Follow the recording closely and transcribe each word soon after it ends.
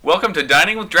welcome to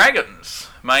Dining with Dragons.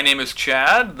 My name is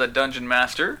Chad, the Dungeon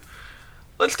Master.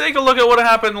 Let's take a look at what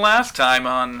happened last time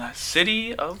on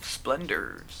City of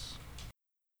Splendors.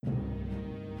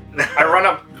 I run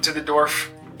up to the dwarf,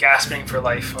 gasping for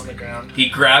life on the ground. He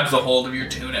grabs a hold of your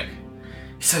tunic.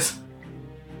 He says,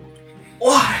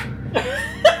 "Why?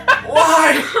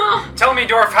 Why? Tell me,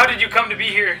 dwarf, how did you come to be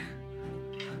here?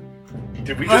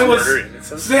 Did we I just was murder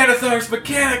innocents? Xanathar's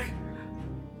mechanic."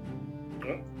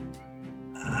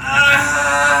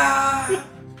 He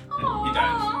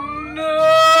dies. No!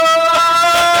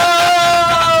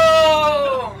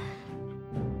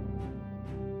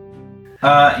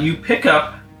 You pick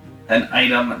up an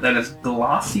item that is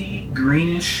glossy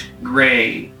greenish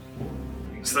gray.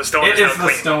 So the stone It is is now the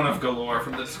clean. Stone of Galore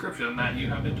from the description that you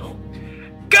have been told.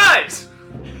 Guys!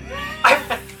 I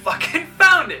fucking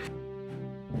found it!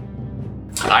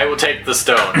 I will take the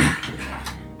stone.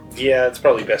 Yeah, it's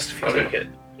probably best if you Okay. take it.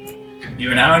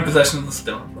 You are now in possession of the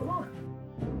Stone of Galore.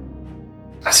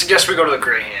 I suggest we go to the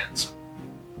Grey Hands.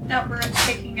 No, we're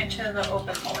taking it to the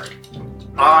open lord.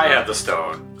 I have the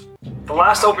stone. The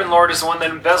last open lord is the one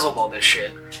that embezzled all this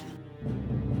shit.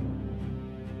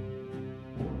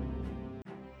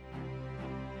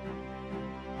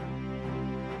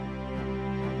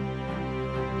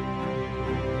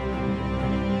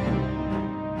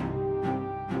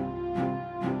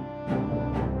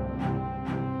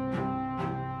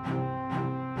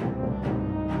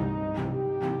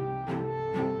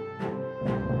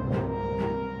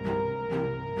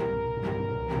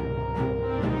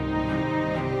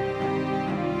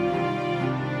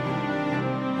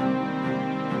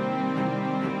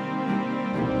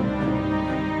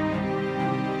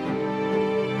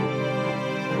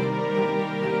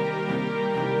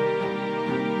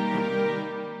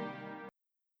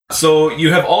 So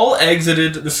you have all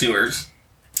exited the sewers.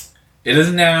 It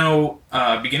is now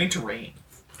beginning to rain.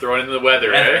 Thrown into the weather,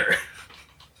 right?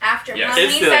 After Yeah, how many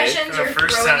instantly. sessions For the you're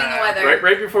first throwing in time. the weather?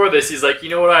 Right before this, he's like, you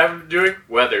know what I'm doing?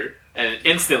 Weather. And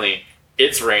instantly,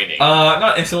 it's raining.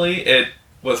 Not instantly. It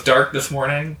was dark this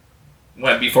morning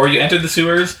before you entered the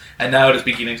sewers, and now it is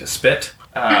beginning to spit.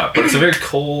 But it's a very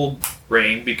cold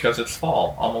rain because it's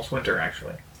fall, almost winter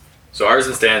actually. So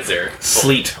Arzen stands there,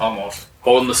 Sleet almost.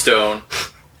 holding the stone,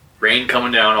 rain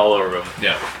coming down all over him,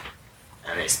 Yeah.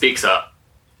 and he speaks up.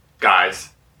 Guys,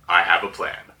 I have a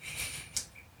plan.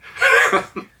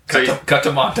 So Cut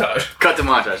to montage. cut the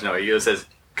montage. No, he goes, says,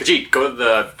 Khajiit, go to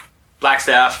the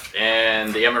Blackstaff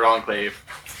and the Emerald Enclave.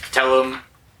 Tell them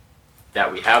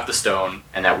that we have the stone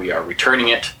and that we are returning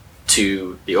it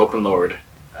to the Open Lord,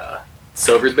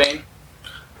 Silversbane,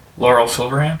 Laurel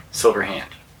Silverhand. Silverhand.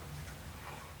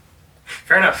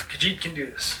 Fair enough, Khajiit can do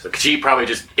this. So Khajiit probably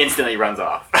just instantly runs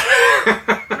off.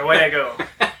 And away I go.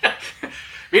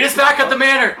 Meet us back at the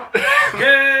manor!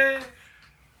 Yay!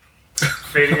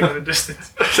 Fading into the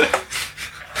distance.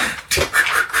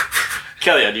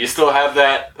 Kellia, do you still have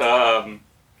that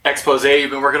expose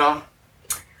you've been working on?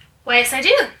 Why, yes, I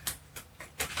do.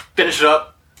 Finish it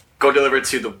up, go deliver it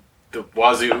to the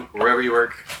Wazoo, wherever you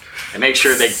work, and make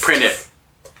sure they print it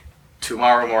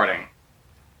tomorrow morning.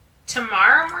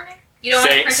 Tomorrow morning? You don't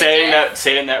want to print it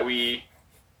Saying that we...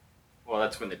 Well,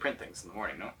 that's when they print things in the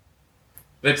morning, no?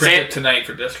 They print it tonight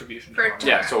for distribution. For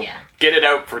tomorrow. Yeah, so Yeah. get it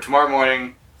out for tomorrow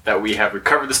morning that we have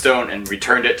recovered the stone and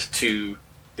returned it to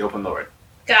the Open Lord.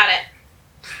 Got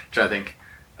it. Trying to think.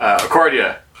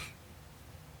 Accordia,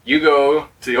 you go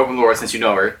to the Open Lord since you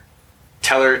know her.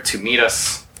 Tell her to meet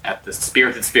us at the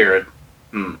Spirited Spirit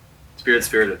of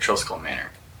Trollskull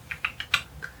Manor.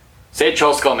 Say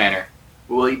Trollskull Manor.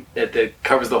 That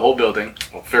covers the whole building.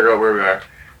 We'll figure out where we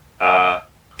are.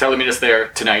 Tell her to meet us there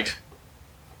tonight.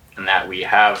 And that we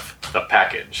have the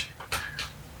package.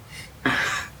 And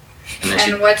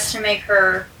then And what's to make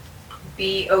her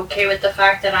be okay with the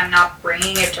fact that I'm not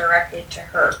bringing it directly to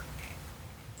her?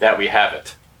 that we have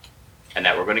it. And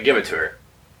that we're going to give it to her.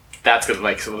 That's going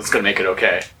to make it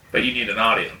okay. But you need an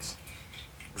audience.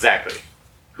 Exactly.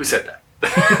 Who said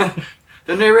that?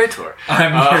 The narrator.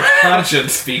 I'm your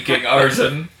conscience speaking,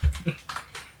 Arzen.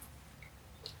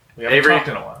 We haven't Avery? talked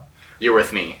in a while. You're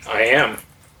with me. I am.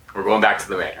 We're going back to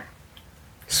the manor.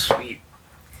 Sweet.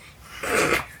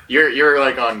 You're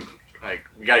like on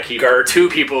we gotta keep Guard. 2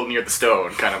 people near the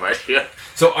stone kind of idea.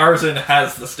 So Arzen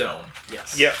has the stone.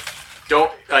 Yes. Yep.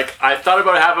 Don't I thought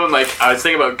about having I was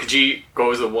thinking about Khajiit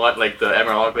goes to the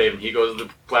Emerald Enclave and he goes to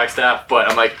the Blackstaff, but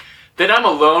I'm like, then I'm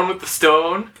alone with the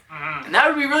stone, and that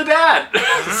would be really bad.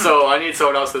 So I need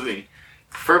someone else with me,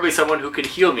 preferably someone who can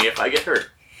heal me if I get hurt.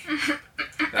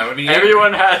 That would be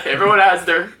Everyone has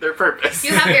their purpose.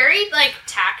 You have very,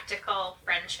 tactical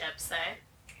friendships, eh?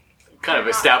 kind of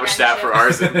established that for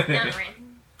Arzen. Not right.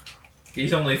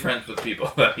 He's only friends with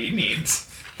people that he needs.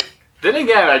 Then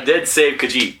again, I did save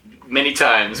Khajiit many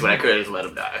times when I could have let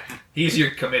him die. He's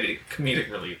your comedic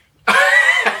relief.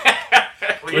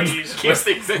 Please. Keeps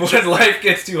things When interesting. life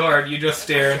gets too hard, you just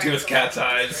stare into his cat's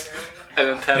eyes,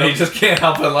 And then and he just can't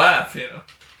help but laugh. You know.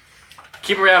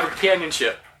 keep him around for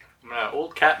companionship. I'm an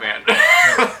old cat man.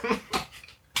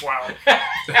 Wow.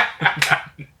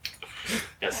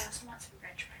 Yes.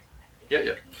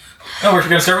 Yeah. No, we're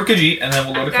gonna start with Khajiit, and then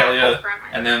we'll go to Kalia,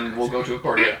 and then we'll go to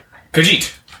Accordia.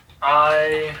 Khajiit.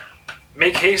 I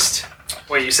make haste.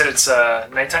 Wait, you said it's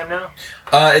nighttime now?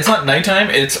 It's not nighttime.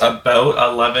 It's about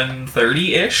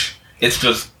 11:30-ish. It's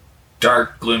just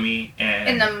dark, gloomy, and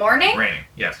In the morning? raining.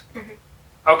 Yes.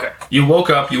 Okay. You woke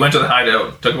up. You went to the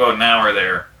hideout. Took about an hour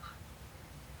there.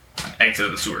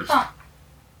 Exited the sewers. Oh.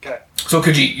 Okay. So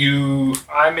Khajiit, you.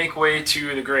 I make way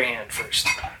to the Grey Hand first.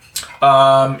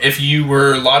 If you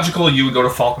were logical, you would go to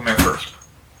Falconmere first.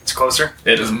 It's closer?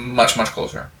 It is much, much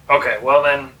closer. Okay, well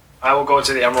then, I will go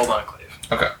to the Emerald Enclave.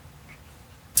 Okay.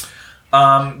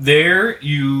 There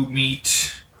you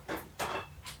meet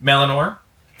Melanor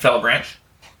Fellbranch,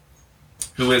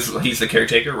 he's the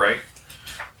caretaker, right?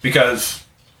 Because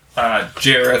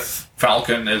Jareth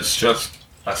Falcon is just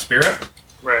a spirit,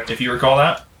 Right. if you recall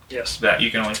that Yes. you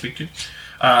can only speak to.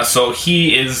 So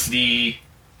he is the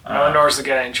Eleanor's the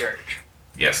guy in charge.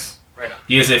 yes. Right on.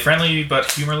 He is a friendly but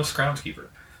humorless groundskeeper.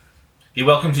 He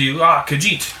welcomes you.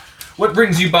 Khajiit, what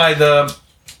brings you by the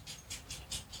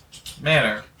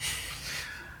manor?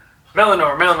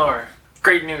 Melanor,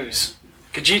 great news.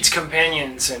 Khajiit's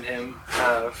companions and him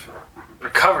have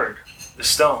recovered the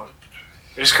stone.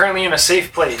 It is currently in a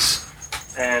safe place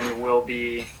and will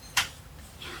be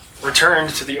returned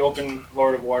to the open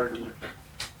Lord of Waterdeep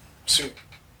soon.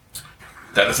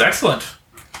 That is excellent.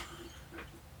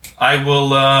 I will.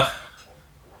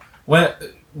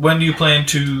 When do you plan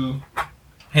to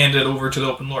hand it over to the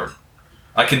Open Lord?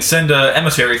 I can send an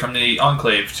emissary from the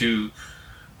Enclave to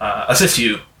assist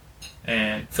you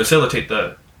and facilitate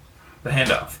the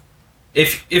handoff,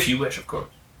 if you wish, of course.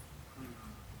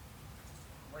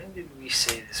 When did we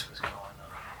say this was going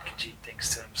on? Khajiit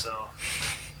thinks to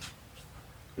himself.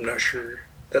 I'm not sure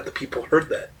that the people heard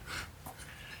that.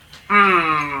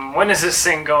 When is this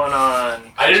thing going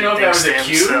on? I didn't know if that was Khajiit a thinks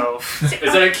to cue. himself.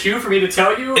 Is that a cue for me to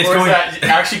tell you? It's or going- is that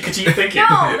actually Khajiit thinking?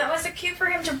 No, that was a cue for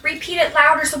him to repeat it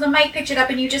louder so the mic picked it up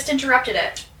and you just interrupted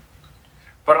it.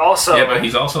 But also, Yeah, but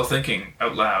he's also thinking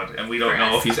out loud, and we don't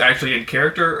know if he's actually in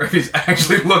character or if he's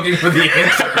actually looking for the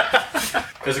answer.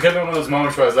 Because it could be one of those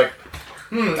moments where I was like,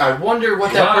 I wonder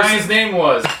what that Line. person's name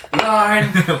was.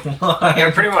 Line.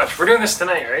 yeah, pretty much. We're doing this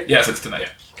tonight, right? Yes, it's tonight.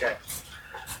 Okay.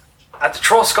 At the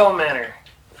Troll Skull Manor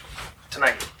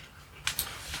tonight.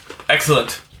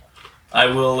 Excellent. I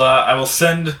will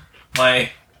send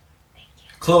my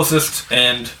closest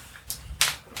and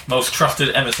most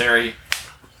trusted emissary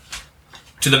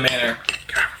to the manor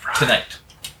tonight.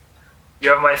 You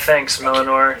have my thanks,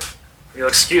 Melanor. You'll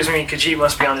excuse me, Khajiit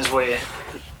must be on his way,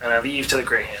 and I leave to the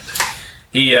Grey Hand.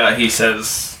 He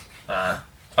says,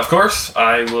 of course,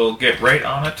 I will get right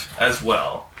on it as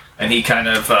well. And he kind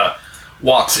of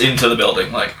walks into the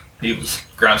building like he was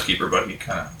groundskeeper, but he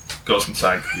kind of goes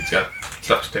inside because he's got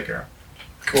stuff to take care of.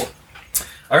 Cool.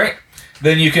 All right,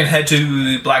 then you can head to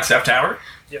the Blackstaff Tower,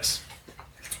 Yes.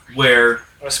 where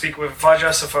I'll speak with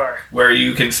Vajra Safar.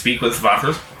 you can speak with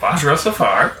Vajra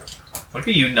Safar. Look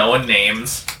at you knowing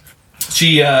names.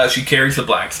 She carries the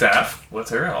black staff with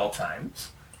her at all times.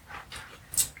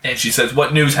 And she says,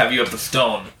 "What news have you of the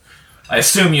stone? I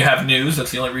assume you have news. That's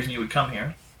the only reason you would come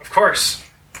here." Of course.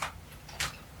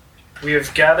 We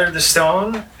have gathered the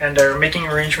stone and are making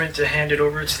arrangement to hand it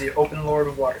over to the Open Lord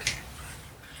of Waterdeep.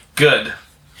 Good.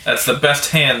 That's the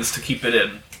best hands to keep it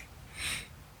in.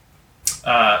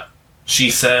 She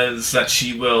says that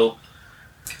she will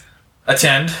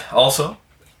attend also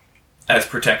as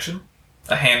protection.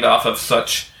 A handoff of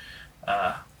such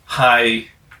high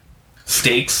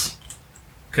stakes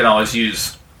can always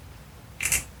use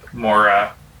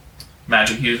more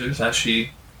magic users, as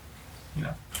she,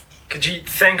 Khajiit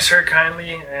thanks her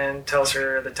kindly and tells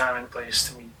her the time and place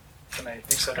to meet tonight,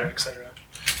 etc., etc.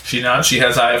 She nods. She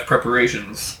has eye of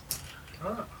preparations.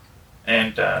 Oh.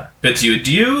 And bids you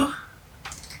adieu.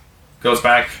 Goes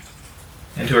back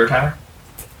into her tower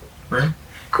room.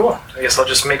 Cool. I guess I'll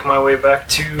just make my way back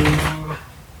to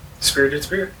Spirited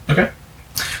Spirit. Okay.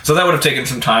 So that would have taken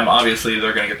some time. Obviously,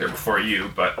 they're going to get there before you,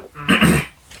 but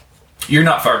you're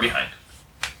not far behind.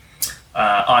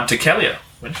 On to Kelia,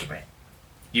 Winterbane.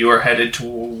 You are headed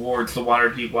towards the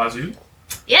Waterdeep Wazoo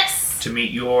Yes. to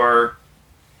meet your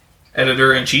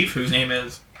editor-in-chief, whose name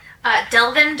is...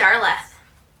 Delvin Darleth.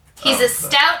 He's Oh, a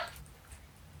stout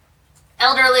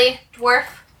elderly dwarf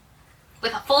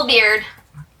with a full beard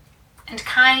and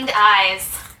kind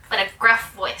eyes, but a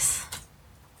gruff voice.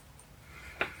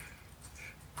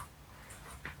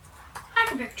 I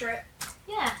can picture it.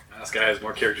 Yeah. This guy has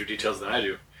more character details than I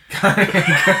do.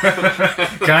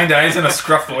 Kind eyes and a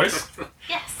scruff voice.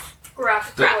 Yes.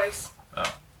 Gruff Yeah. voice.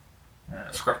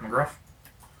 Scruff McGruff.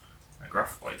 A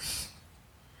gruff voice.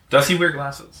 Does he wear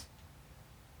glasses?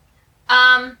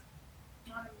 Not in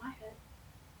my head.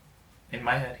 In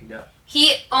my head, he does. He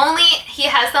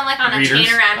has them like on a Readers?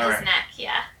 chain around his Alright. neck,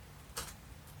 yeah.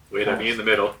 Wait on me in the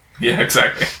middle. Yeah,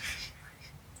 exactly.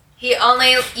 He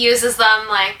only uses them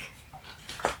like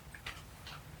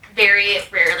very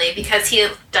rarely because he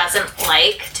doesn't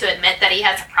like to admit that he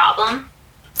has a problem.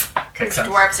 Makes Because sense.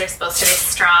 dwarves are supposed to be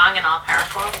strong and all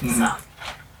powerful, so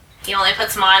he only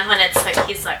puts them on when it's like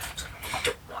he's like, I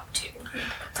don't want to.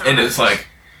 And it's like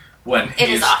when In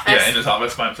his office. Yeah, in his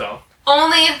office by himself.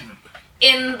 Only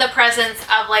in the presence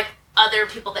of like other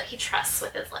people that he trusts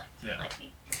with his life, Yeah. like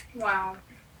me. Wow.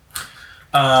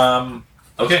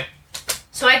 Okay.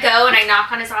 So I go and I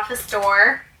knock on his office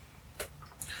door.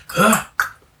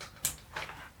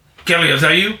 Kelly, is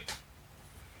that you?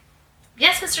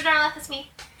 Yes, Mr. Darleth, it's me.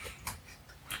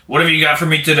 What have you got for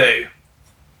me today?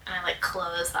 And I like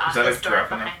close the Is that office a door gruff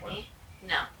behind enough me.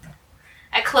 No.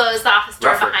 I close the office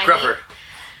door Gruffer, behind Gruffer.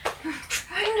 me.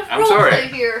 Trying to I'm role sorry. play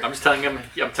here. I'm telling him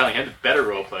to better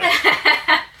roleplay.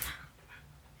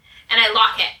 And I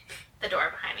lock it, the door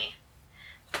behind me.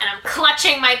 And I'm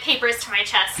clutching my papers to my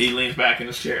chest. He leans back in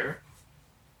his chair.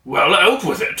 Well, out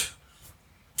with it.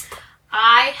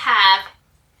 I have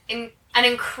an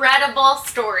incredible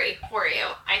story for you,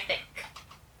 I think.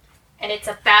 And it's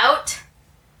about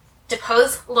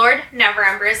deposed Lord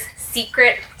Neverember's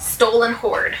secret stolen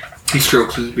hoard. He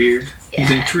strokes his beard. He's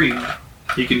Yeah. intrigued.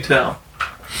 You can tell.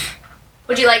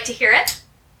 Would you like to hear it?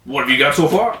 What have you got so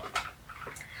far?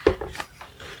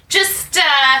 Just,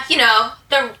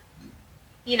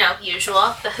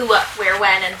 usual. The who, what, where,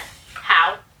 when, and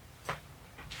how.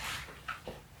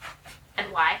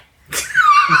 And why.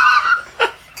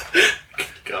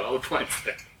 Got all the points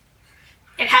there.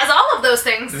 It has all of those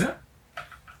things. Yeah.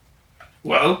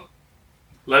 Well,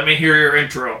 let me hear your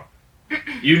intro.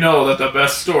 You know that the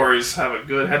best stories have a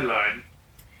good headline.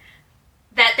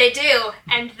 That they do.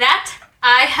 And that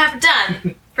I have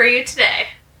done for you today.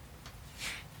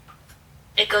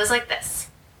 It goes like this.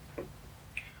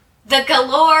 The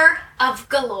galore of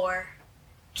galore.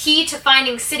 Key to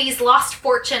finding city's lost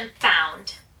fortune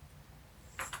found.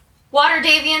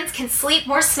 Waterdavians can sleep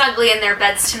more snugly in their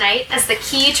beds tonight as the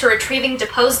key to retrieving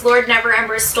deposed Lord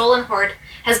Neverember's stolen hoard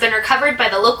has been recovered by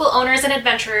the local owners and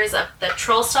adventurers of the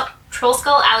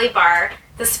Trollskull Alley Bar,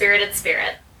 the Spirited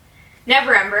Spirit.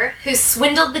 Neverember, who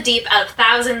swindled the deep out of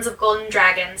thousands of golden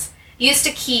dragons, used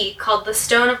a key called the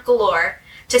Stone of Galore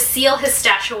to seal his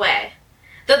stash away.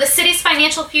 Though the city's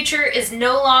financial future is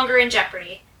no longer in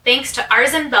jeopardy, thanks to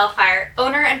Arzen Belfire,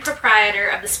 owner and proprietor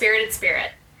of the Spirited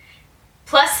Spirit,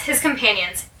 plus his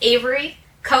companions, Avery,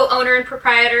 co-owner and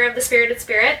proprietor of the Spirited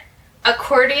Spirit,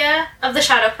 Accordia of the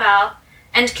Shadowfell,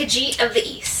 and Khajiit of the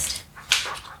East.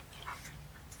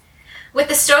 With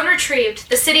the stone retrieved,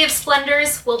 the City of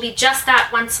Splendors will be just that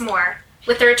once more,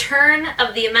 with the return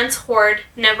of the immense hoard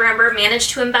Neverember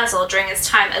managed to embezzle during his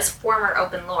time as former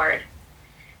Open Lord.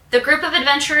 The group of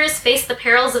adventurers face the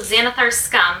perils of Xanathar's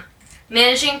scum,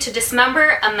 managing to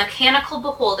dismember a mechanical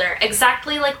beholder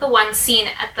exactly like the one seen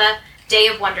at the Day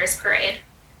of Wonders parade.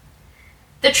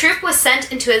 The troop was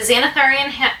sent into a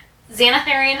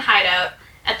Xanatharian hideout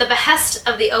at the behest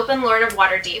of the Open Lord of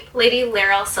Waterdeep, Lady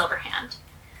Laeral Silverhand.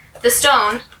 The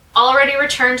stone, already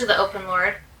returned to the Open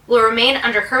Lord, will remain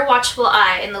under her watchful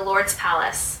eye in the Lord's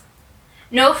palace.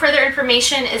 No further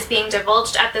information is being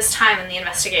divulged at this time in the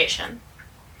investigation.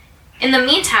 In the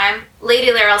meantime, Lady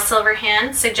Laeral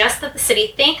Silverhand suggests that the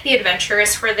city thank the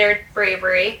adventurers for their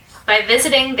bravery by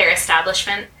visiting their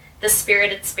establishment, the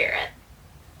Spirited Spirit.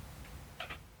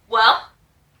 Well,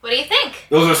 what do you think?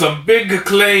 Those are some big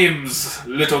claims,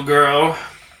 little girl.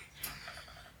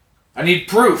 I need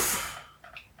proof.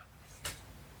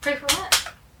 Proof of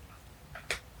what?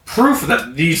 Proof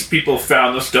that these people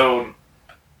found the stone.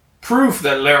 Proof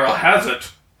that Laeral has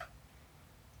it.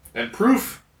 And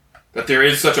proof that there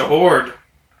is such a hoard.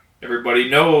 Everybody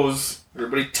knows,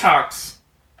 everybody talks,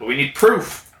 but we need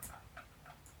proof.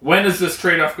 When is this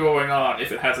trade-off going on,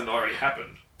 if it hasn't already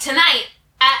happened? Tonight,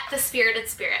 at the Spirited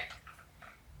Spirit.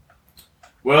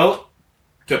 Well,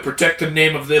 to protect the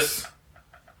name of this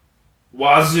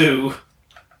Wazoo,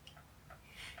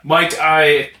 might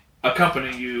I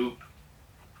accompany you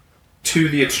to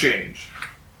the exchange?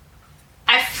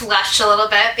 I flushed a little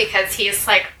bit because he's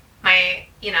like my,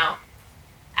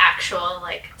 actual,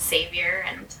 savior,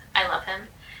 and I love him.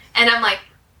 And I'm like,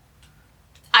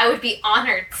 I would be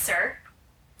honored, sir.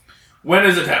 When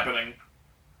is it happening?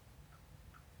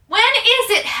 When is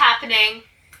it happening?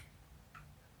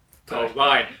 Oh,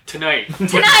 mine. Tonight.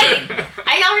 Tonight!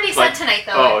 I already said tonight,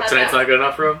 though. Oh, I thought tonight's that- not good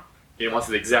enough for him? You didn't want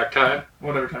the exact time?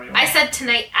 Whatever time you I want. said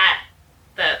tonight at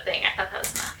the thing. I thought that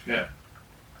was enough.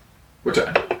 What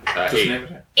time? Just 8. name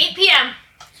it. 8 p.m.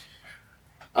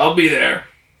 I'll be there.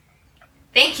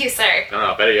 Thank you, sir.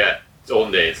 No, better yet. It's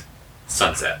olden days.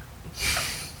 Sunset.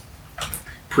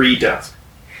 Pre-dusk.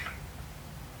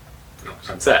 No,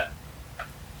 sunset.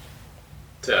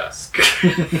 Dusk.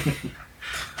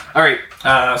 All right,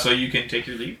 so you can take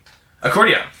your leave.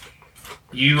 Accordia,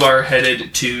 you are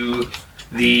headed to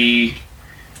the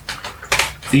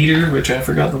theater, which I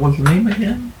forgot the one's name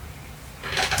again,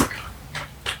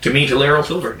 to meet Laurel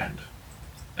Silverhand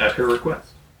at her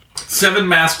request. Seven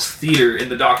Masks Theater in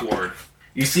the Dock Ward.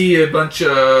 You see a bunch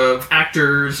of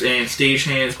actors and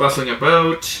stagehands bustling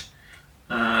about.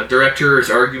 Director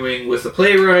is arguing with the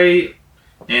playwright,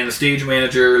 and the stage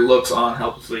manager looks on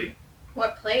helplessly.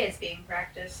 What play is being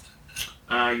practiced?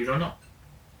 You don't know.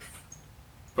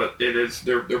 But it is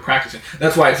they're practicing.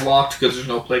 That's why it's locked, because there's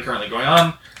no play currently going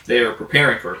on. They are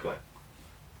preparing for a play.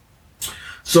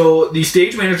 So the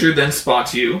stage manager then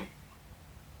spots you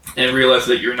and realizes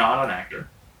that you're not an actor,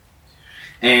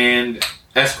 and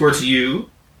escorts you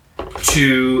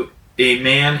to a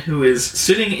man who is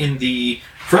sitting in the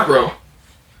front row,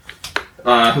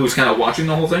 who's kind of watching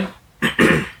the whole thing.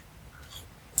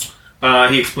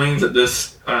 He explains that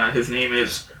his name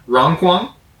is Ron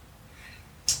Kwong,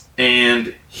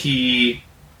 and he,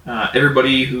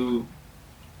 everybody who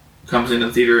comes into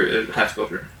the theater has to go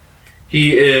through.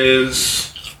 He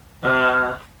is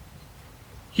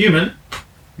human,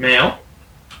 male,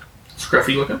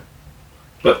 scruffy looking,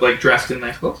 but dressed in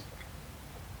nice clothes.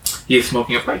 He is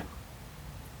smoking a pipe.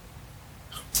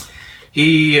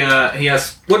 He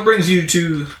asks, "What brings you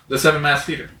to the Seven Mass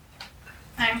Theater?"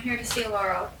 I'm here to see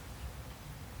Laurel.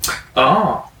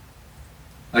 Oh.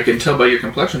 I can tell by your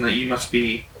complexion that you must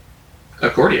be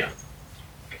Accordia.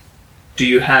 Do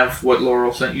you have what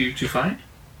Laurel sent you to find?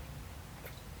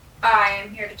 I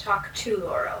am here to talk to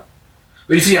Laurel.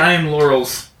 But you see, I am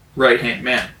Laurel's right-hand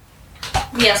man.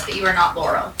 Yes, but you are not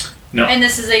Laurel. No. And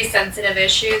this is a sensitive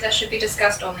issue that should be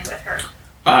discussed only with her.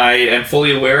 I am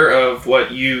fully aware of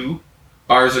what you,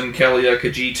 Arzan, Kelia,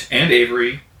 Khajiit, and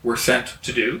Avery were sent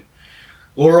to do.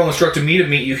 Laurel instructed me to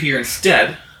meet you here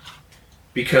instead,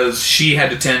 because she had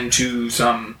to tend to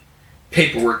some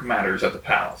paperwork matters at the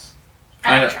palace.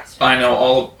 I don't trust her. I know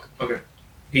all. Okay.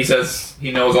 He says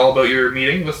he knows all about your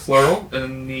meeting with Laurel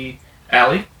in the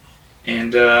alley,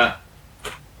 and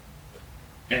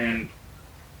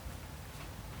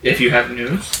if you have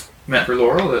news meant for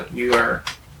Laurel, that you are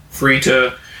free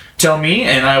to tell me,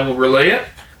 and I will relay it.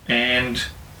 And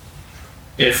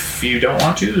if you don't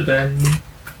want to, then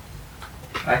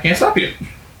I can't stop you.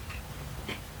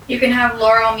 You can have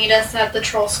Laurel meet us at the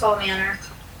Troll Skull Manor.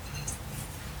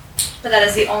 But that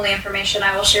is the only information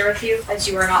I will share with you, as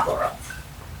you are not Laurel.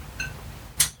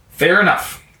 Fair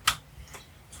enough.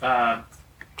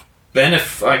 Then,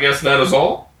 if I guess that is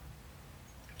all,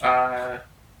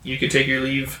 you can take your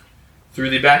leave through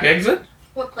the back exit.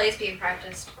 What play is being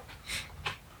practiced?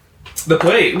 The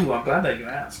play. Ooh, I'm glad that you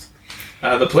asked.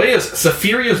 The play is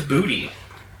Saphiria's Booty.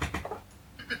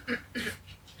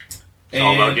 It's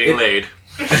all about getting laid.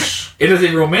 It is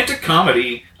a romantic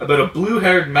comedy about a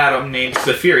blue-haired madam named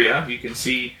Saphiria, you can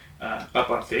see up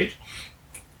on stage,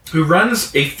 who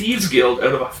runs a thieves' guild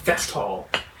out of a fest hall.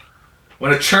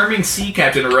 When a charming sea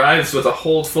captain arrives with a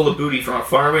hold full of booty from a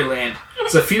faraway land,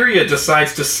 Saphiria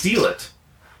decides to steal it.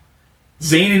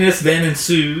 Zaniness then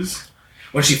ensues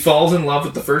when she falls in love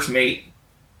with the first mate,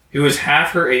 who is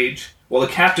half her age, while the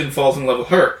captain falls in love with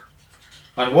her.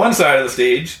 On one side of the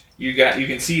stage, you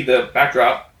can see the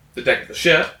backdrop, the deck of the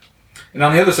ship, and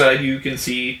on the other side, you can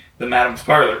see the madam's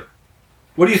parlor.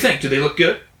 What do you think? Do they look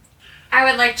good? I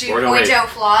would like to Or no, point wait. out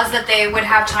flaws that they would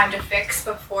have time to fix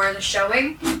before the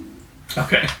showing.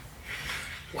 Okay.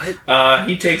 What?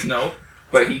 He takes note,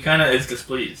 but he kind of is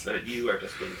displeased that you are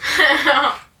displeased.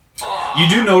 You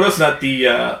do notice that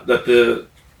the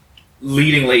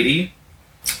leading lady,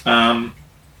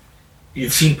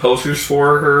 you've seen posters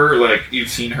for her, you've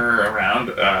seen her around.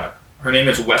 Her name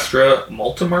is Westra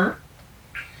Multimer.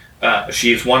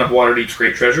 She's one of Waterdeep's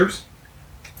great treasures,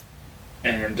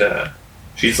 and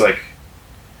she's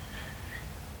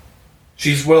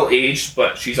she's well aged,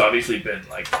 but she's obviously been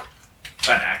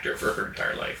an actor for her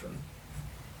entire life. And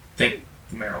think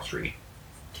Meryl Streep.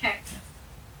 Okay.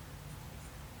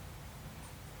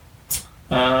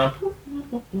 All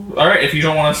right. If you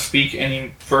don't want to speak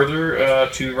any further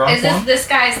to Ron Is this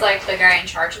guy's like the guy in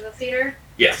charge of the theater?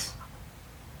 Yes.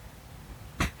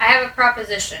 I have a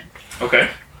proposition. Okay.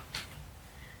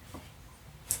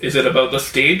 Is it about the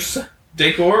stage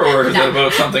decor, or is No. it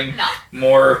about something No.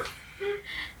 more?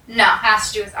 No, it has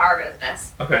to do with our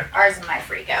business. Okay. Ours might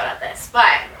freak out at this, but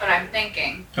what I'm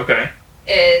thinking Okay.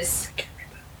 is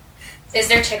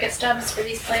there ticket stubs for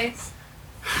these plays?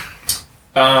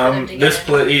 them to This get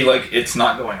play, like, it's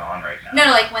not going on right now.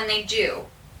 No, like when they do. Do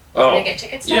Oh, they get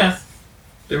ticket stubs? yeah.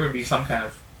 There would be some kind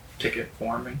of ticket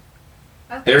forming.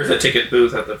 Okay. There's a ticket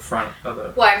booth at the front of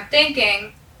the. Well, I'm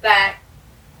thinking that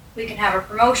we can have a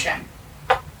promotion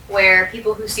where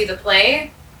people who see the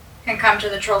play can come to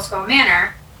the Troll Skull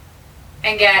Manor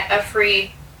and get a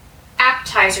free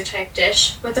appetizer type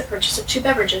dish with the purchase of 2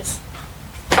 beverages.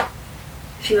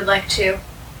 If you would like to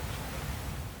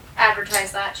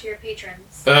advertise that to your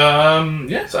patrons.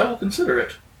 Yes, I will consider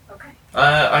it. Okay.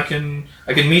 I can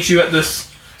meet you at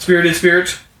this Spirited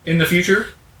Spirit in the future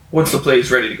once the play is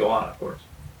ready to go on, of course.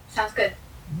 Sounds good.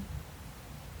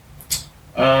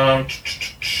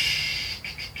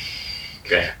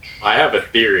 Okay. I have a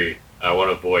theory I want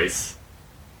to voice.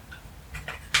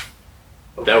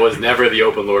 That was never the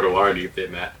Open Lord of Waterdeep they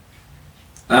met.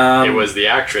 It was the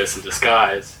actress in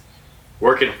disguise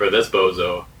working for this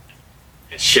bozo,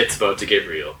 and shit's about to get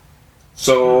real.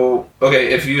 So,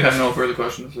 okay, if you have no further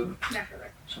questions, then No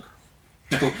further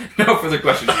questions. no further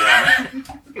questions, Your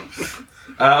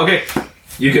Honor. Okay,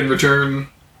 you can return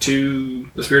to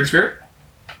the Spirited Spirit.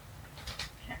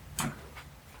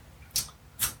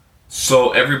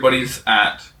 So everybody's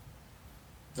at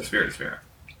the Spirited Spirit.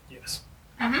 Yes.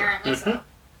 Apparently so.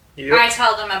 Yep. I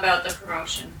tell them about the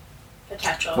promotion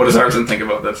potential. What does Arson think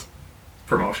about this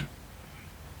promotion?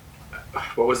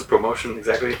 What was the promotion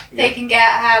exactly? They can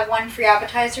have 1 free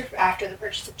appetizer after the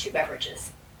purchase of 2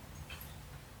 beverages.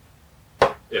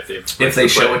 If If they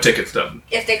show a ticket stub.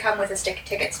 If they come with a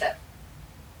ticket stub.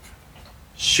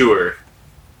 Sure.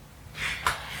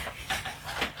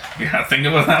 You gotta think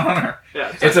about that one. Or?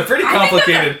 Yeah. It's a pretty I think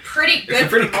complicated. that's a pretty good It's a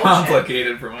pretty promotion.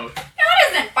 complicated promotion. No,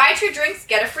 it isn't. Buy 2 drinks,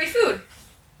 get a free food.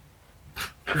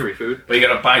 Free food. But you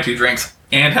gotta buy 2 drinks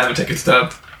and have a ticket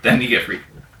stub, then you get free food.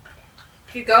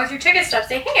 If you go with your ticket stub,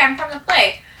 say, hey, I'm from the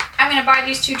play. I'm going to buy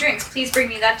these 2 drinks. Please bring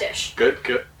me that dish. Good.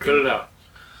 Cut it out.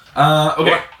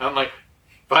 Okay. Or, I'm like,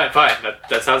 fine.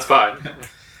 That sounds fine.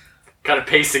 Kind of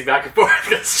pacing back and forth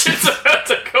because shit's about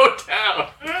to go down.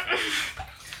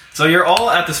 So you're all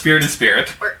at the Spirited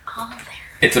Spirit. We're all there.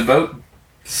 It's about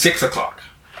 6 o'clock.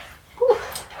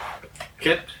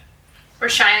 We're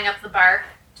shining up the bar,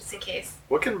 just in case.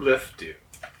 What can Bliff do?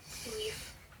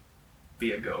 Leave.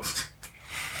 Be a ghost.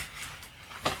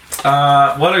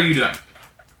 What are you doing?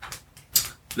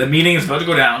 The meeting is about to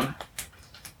go down.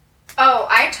 Oh,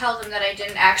 I tell them that I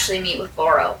didn't actually meet with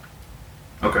Laurel.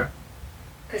 Okay.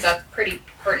 Because that's pretty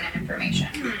pertinent information.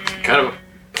 Kind of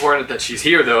important that she's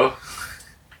here, though.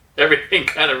 Everything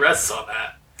kind of rests on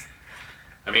that.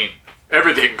 I mean,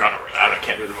 everything kind of. I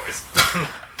can't do the voice.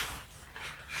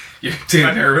 You're too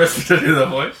nervous to do the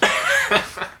voice.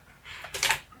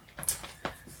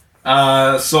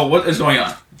 So what is going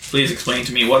on? Please explain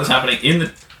to me what is happening in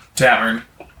the tavern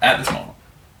at this moment.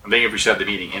 I'm thinking if we should have the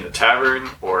meeting in the tavern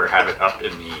or have it up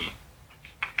in the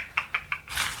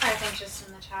I think just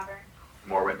in the tavern.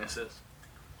 more witnesses.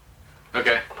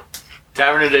 Okay,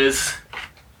 tavern it is.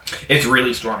 It's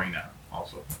really storming now,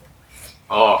 also.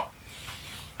 Oh,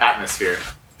 atmosphere.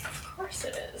 Of course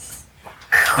it is.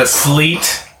 The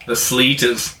sleet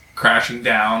is crashing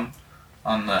down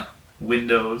on the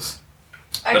windows.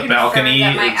 I The confirm balcony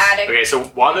that my is- attic Okay, so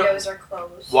while windows are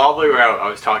closed. we were out, I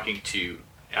was talking to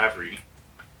Avery.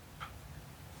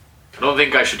 I don't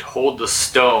think I should hold the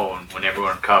stone when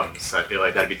everyone comes. I feel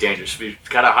like that'd be dangerous. We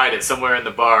gotta hide it somewhere in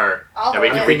the bar. I'll That we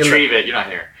hold can it. retrieve it. You're not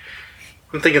here.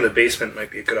 I'm thinking the basement might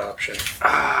be a good option.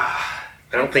 Ah,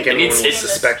 I don't think It anyone needs- will it's-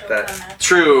 suspect that.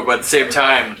 true, but at the same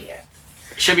time, it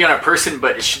shouldn't be on a person,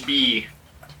 but it should be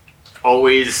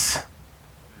always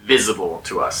visible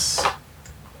to us.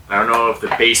 I don't know if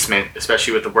the basement,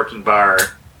 especially with the working bar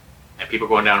and people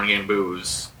going down and getting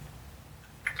booze,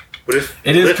 What if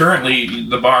It is What- currently,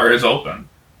 the bar is open.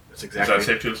 that's Is exactly. that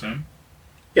safe to assume?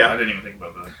 Yeah. I didn't even think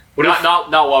about that. What if, Not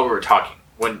while we were talking.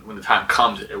 When the time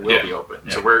comes, it will Yeah. be open.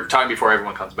 Yeah. So we're talking before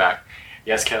everyone comes back.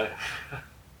 Yes, Kelly.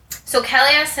 So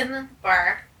Kelly's in the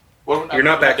bar. Well, You're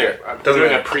not back there. yet. I'm Doesn't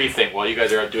doing a matter. pre-thing while you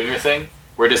guys are out doing your thing.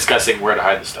 We're discussing where to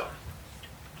hide the stone.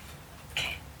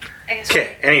 I guess.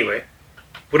 okay, anyway.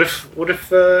 What if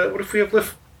we have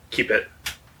Lift keep it?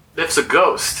 It's a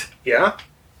ghost. Yeah?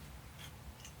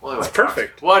 Why do I It's talk-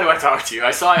 perfect. Why do I talk to you?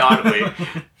 I saw you audibly.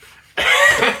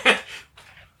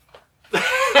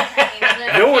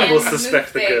 No one will Hands move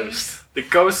suspect the things. ghost. The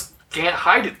ghost can't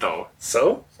hide it though.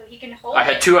 So? So he can hold I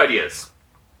had it. 2 ideas.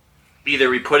 Either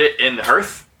we put it in the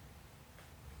hearth,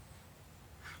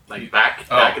 like back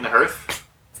in the hearth,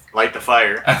 light the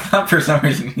fire. I thought for some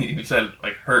reason you said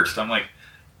like Hearst. I'm like,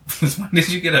 when did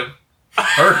you get a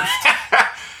Hearst?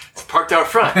 It's parked out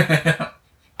front.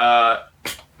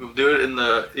 We'll do it in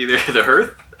either the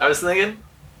hearth, I was thinking,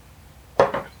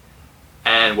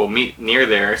 and we'll meet near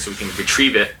there so we can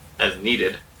retrieve it as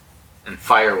needed, and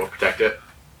fire will protect it.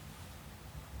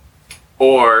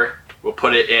 Or we'll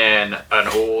put it in an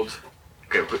old.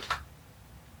 Okay.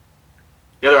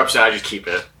 The other option, I just keep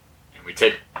it, and we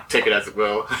take it as it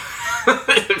will.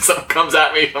 If someone comes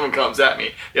at me, someone comes at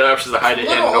me. The other option is to hide it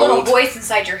in an Little old. voice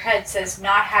inside your head says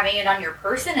not having it on your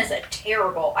person is a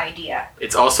terrible idea.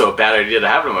 It's also a bad idea to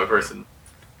have it on my person.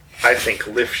 I think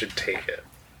Liv should take it.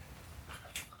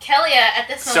 Kelia at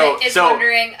this So- moment is so-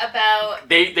 wondering about.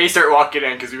 They start walking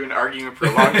in because we've been arguing for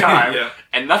a long time, Yeah.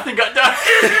 and nothing got done.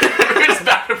 We're just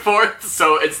back and forth,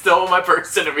 so it's still my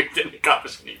person, and we didn't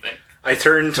accomplish anything. I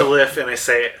turn to Liv and I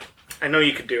say, I know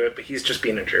you could do it, but he's just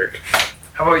being a jerk.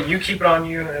 How about you keep it on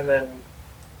you, and then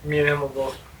me and him will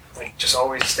both like just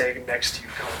always stay next to you,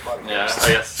 kind of butting Yeah, heads. I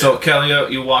guess. So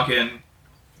Kelly, you walk in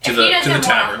to If the he doesn't want to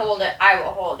tavern. hold it, I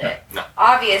will hold it. No.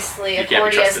 Obviously, You can't be Accordia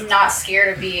is trusted. not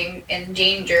scared of being in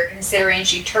danger, considering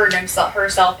she turned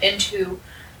herself into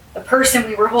the person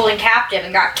we were holding captive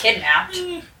and got kidnapped.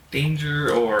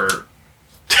 Danger or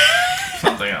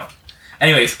something else.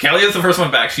 Anyways, Kelly is the first one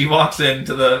back. She walks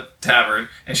into the tavern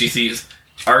and she sees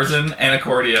Arzen and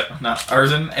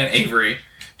Arzen and Avery,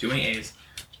 too many A's,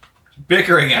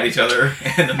 bickering at each other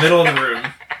in the middle of the room.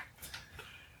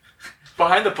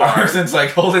 Behind the bar. Arzen's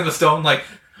like holding the stone, like,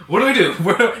 what do we do?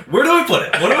 Where do we put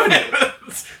it? What do I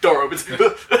do? Door opens.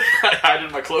 I hide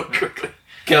in my cloak quickly.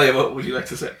 Kelly, what would you like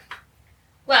to say?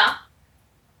 Well,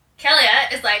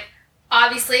 Kelia is like,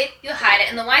 obviously, you hide it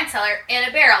in the wine cellar in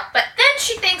a barrel. But then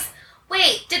she thinks,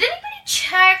 wait, did anybody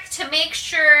check to make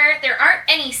sure there aren't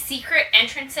any secret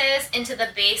entrances into the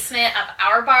basement of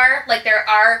our bar, like there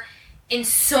are in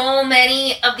so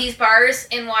many of these bars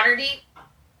in Waterdeep?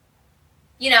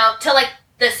 You know, to like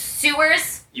the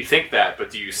sewers? You think that, but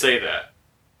do you say that?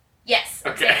 Yes,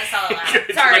 I'm Okay. saying this all aloud.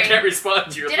 Good, Sorry. I can't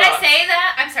respond to your Did thoughts. I say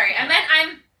that? I'm sorry. I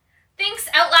meant thinks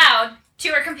out loud to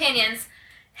her companions.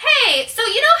 Hey, so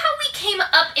you know how we came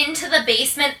up into the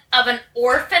basement of an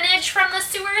orphanage from the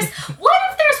sewers? What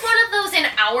if there's one of those in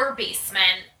our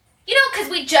basement? You know, because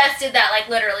we just did that like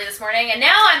literally this morning, and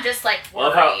now I'm just like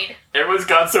Love how- worried. Everyone's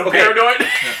gone so Okay. paranoid.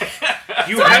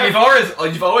 You I have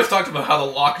mean, you've always talked about how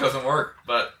the lock doesn't work,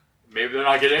 but Maybe they're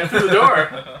not getting in through the door.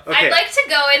 okay. I'd like to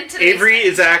go into the Avery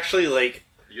basement. is actually like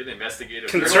You're the investigator.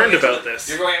 concerned about this.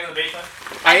 You're going into the basement?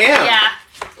 I am. Yeah.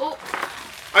 Oh,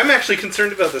 I'm actually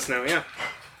concerned about this now. Yeah.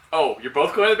 Oh, you're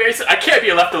both going to the basement? I can't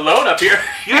be left alone up here.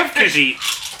 You have Khajiit.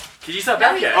 Khajiit's not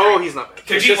back yet. Oh, he's not back.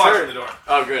 It's Khajiit just walks her. in the door.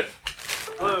 Oh, good.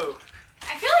 Hello.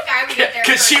 I feel like I would get there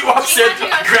Because first. she walks We in,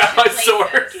 had to go grab my switching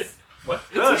sword. places. What?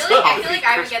 I feel like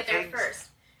I would get there first.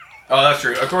 Oh, that's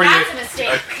true. That's a Accordia mistake.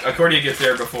 Accordia gets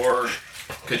there before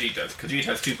Khajiit does. Khajiit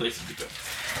has 2 places to go.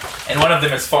 And one of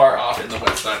them is far off in the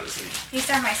west side of the city. These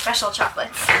are my special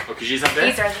chocolates. Oh, Khajiit's up there?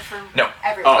 These are the for No.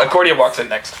 everyone. Oh. Accordia walks in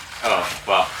next. Oh,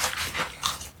 well.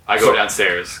 I go So-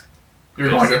 downstairs. You're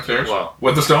going upstairs? Well,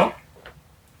 With the stone?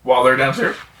 While they're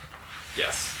downstairs?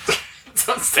 yes.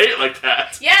 Don't say it like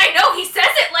that. yeah, I know. He says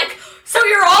it like, so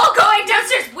you're all going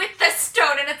downstairs with the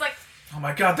stone, and it's like, Oh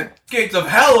my god, the gates of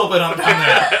hell open up down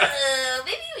there.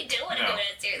 maybe we don't want to No. go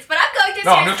downstairs. But I'm going downstairs.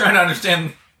 No, I'm just trying to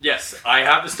understand. Yes, I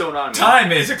have the stone on me.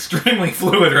 Time is extremely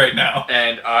fluid right now.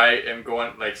 And I am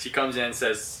going, like, she comes in and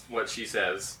says what she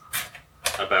says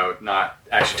about not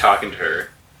actually talking to her.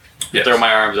 Yes. Throw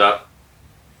my arms up.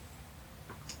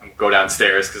 And go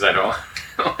downstairs because I don't,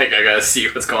 like, I gotta see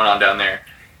what's going on down there.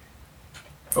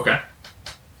 Okay.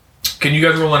 Can you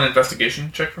guys roll an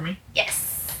investigation check for me?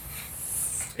 Yes.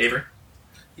 Avery?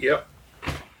 Yep.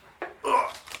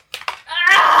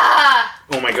 Ah!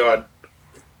 Oh my god.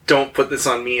 Don't put this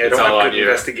on me. I It's don't all have on good you.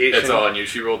 investigation. It's all on you.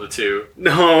 She rolled a 2.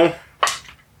 No.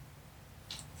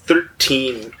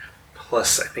 13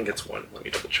 plus, I think it's 1. Let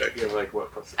me double check. You have, like,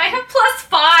 what? Plus I have +5,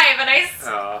 and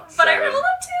but I 7. rolled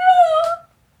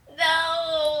a 2.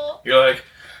 No. You're like,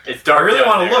 It's I dark. really down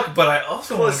want to there. look, but I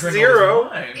also want to Plus drink all 0.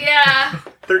 this wine. Yeah.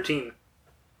 13.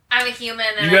 I'm a human,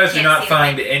 and You I guys do can't not see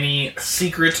find the light. any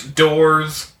secret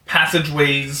doors,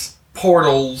 passageways,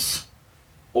 portals,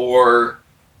 or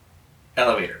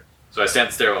elevator. So I stand at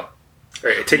the stairwell.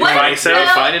 Alright, I take What? my mace No.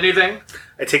 out. Find anything?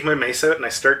 I take my mace out and I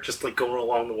start just like going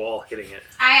along the wall, hitting it.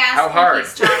 I asked How him hard?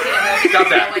 he's talking about Got it.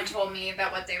 that. No one told me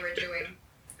about what they were doing.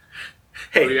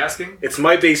 Hey, What are you asking? it's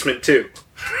my basement too.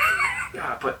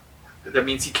 Yeah, but that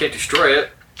means you can't destroy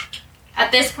it.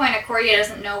 At this point, Akoria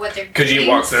doesn't know what they're Khajiit doing,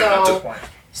 walks in at this so point.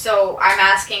 so I'm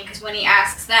asking because when he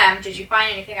asks them, "Did you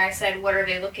find anything?" I said, "What are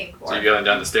they looking for?" So you're going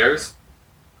down the stairs?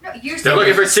 No, you said They're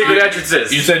looking for you secret found-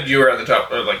 entrances. You said you were at the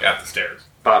top, or like at the stairs.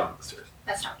 Bottom of the stairs.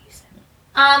 That's not what you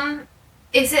said.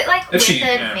 Is it like If with she-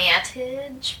 yeah.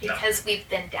 advantage No. because we've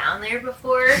been down there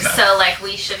before, so like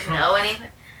we should know anything?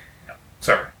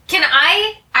 Sorry. Can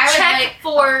I I would check like.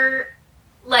 for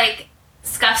like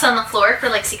scuffs on the floor for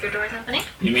like secret doors opening?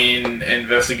 You mean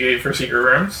investigate for secret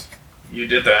rooms? You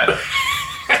did that.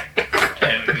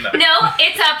 And No,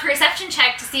 it's a perception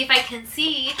check to see if I can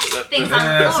see things on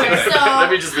Yeah, the floor. that's okay. So Let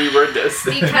me just reword this.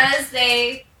 because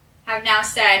they have now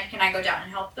said, "Can I go down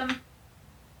and help them?"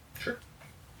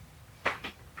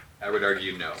 I would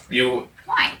argue no. you.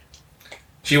 Why?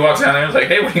 She walks down there and is like,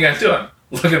 "Hey, what are you guys doing?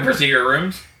 Looking for secret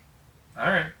rooms?" All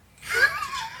right.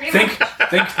 Pretty Think, much.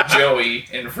 think Joey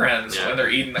in Friends Yeah. when they're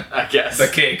eating I guess. the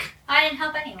cake. I didn't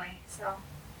help anyway, so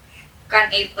got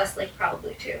an A+ like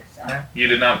probably too. So Yeah, you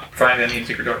did not find any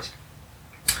secret doors.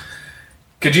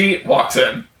 Khajiit walks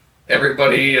in.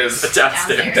 Everybody is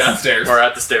Downstairs. downstairs. Or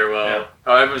at the stairwell. Yeah.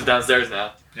 Oh, everyone's downstairs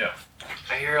now.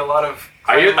 I hear a lot of.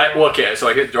 Well, okay, so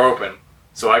I hear the door open.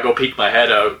 So I go peek my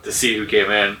head out to see who came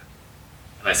in.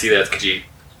 And I see that it's Khajiit.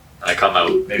 And I come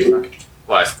out. Maybe not.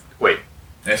 Well, wait.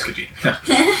 It's Khajiit.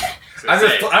 So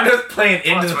I'm just playing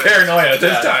into the Plot twist. paranoia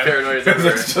this Yeah, time. paranoia is Because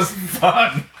over. it's just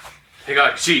fun. Hey,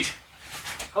 God, Khajiit.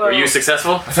 Hello. Were you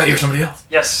successful? I thought you were somebody else.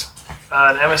 Yes.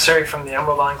 An emissary from the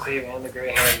Emerald Enclave and the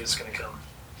Grey Hand is going to come.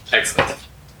 Excellent.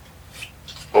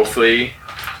 Hopefully,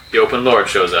 the Open Lord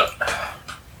shows up.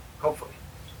 Hopefully.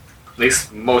 At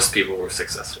least most people were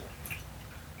successful.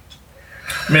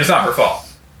 I mean, it's not her fault.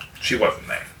 She wasn't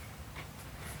there.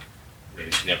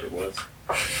 Maybe she never was.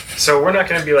 So we're not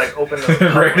going to be like open to the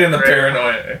public, Right in the right?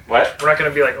 paranoia. What? We're not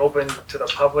going to be like open to the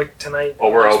public tonight.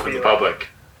 Oh, we're Just open be, to like- public.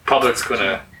 Public's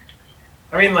gonna.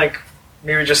 I mean, like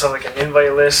maybe just have like an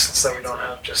invite list so we don't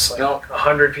have just like No.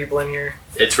 100 people in here.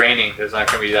 It's raining. There's not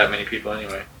gonna be that many people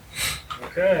anyway.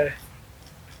 Okay.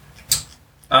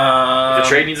 If the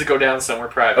trade needs to go down somewhere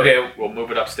private, okay. we'll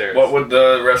move it upstairs. What would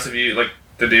the rest of you like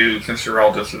to do since you're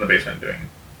all just in the basement doing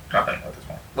nothing at this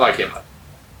point? Well, I came up.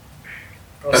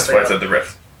 I'll That's stay why I up. said the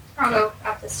rest. I'll go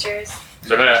up the stairs.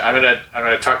 So I'm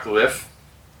gonna talk to Liv.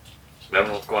 Let them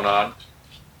know what's going on,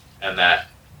 and that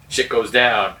shit goes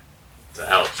down to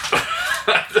help.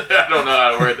 I don't know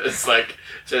how to word this. Like,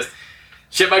 just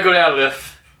shit might go down,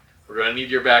 Liv. We're gonna need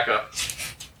your backup.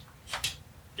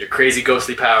 Your crazy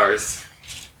ghostly powers.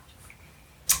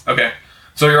 Okay.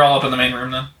 So you're all up in the main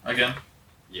room then, again?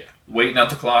 Yeah. Waiting out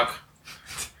the clock.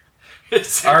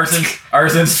 It's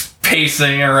Arsen's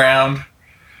pacing around.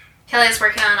 Kelly's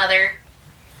working on other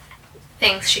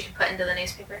things she can put into the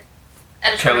newspaper.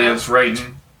 Kelly Editorial. is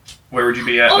writing. Where would you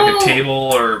be at? Like Oh! a table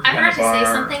or I behind forgot a to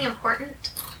say bar? something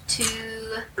important to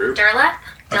Who? Darlath.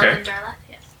 Okay. Delvin Darlath,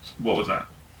 yes. What was that?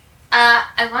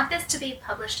 I want this to be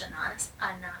published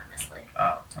anonymously.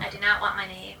 Oh. I do not want my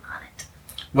name on it.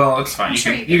 Well, it's fine. I'm You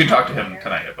sure can you you can can talk to talk him later.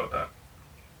 tonight about that.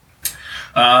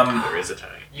 There is a time.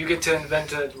 You get to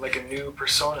invent like a new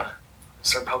persona.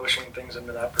 Start publishing things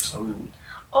under that persona.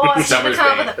 Oh, I should have Summer's come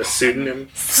up Bane. with A pseudonym.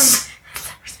 some.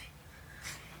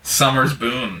 Summer's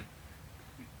Boone.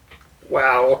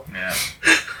 Wow, Yeah.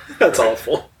 that's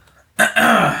awful.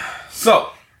 So,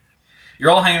 you're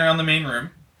all hanging around the main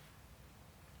room,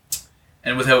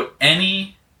 and without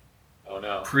any Oh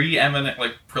no. preeminent,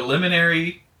 like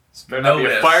preliminary Better not be a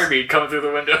notice, fire bead coming through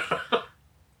the window.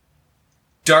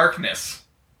 darkness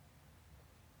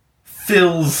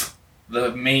fills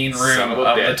the main room Son of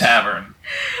of a the bitch. tavern.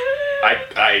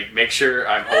 I make sure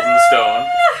I'm holding the stone,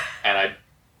 and I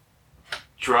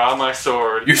draw my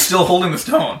sword. You're still holding the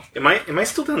stone. Am I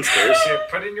still downstairs? Here,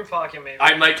 put it in your pocket, maybe.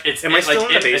 I'm like it's Am I it's still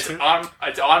like in the it's basement?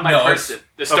 on my No, person.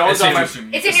 The stone's Okay, on my. so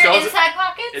It's The in your stones- inside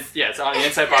pockets? It's on the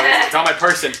inside pocket. It's on my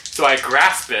person, so I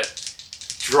grasp it,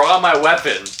 draw my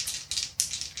weapon,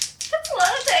 That's a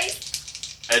lot of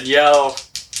dice. and yell.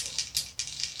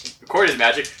 Recorded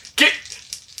magic.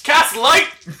 Cast light.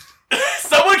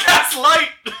 Someone cast light.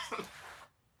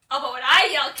 Oh, but when I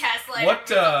yell cast light, What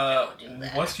don't do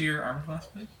that. what's your armor class,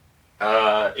 please?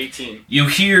 18. You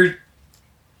hear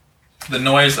the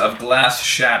noise of glass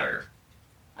shatter.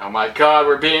 Oh my god,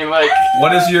 we're being like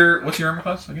What's your armor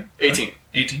class again? 18.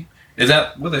 18. Is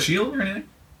that with a shield or anything?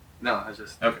 No, it's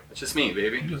just Okay. it's just me,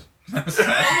 baby. You just- Oh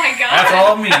my god. That's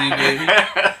all me, baby.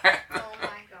 Oh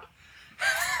my god.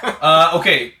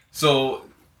 Okay, so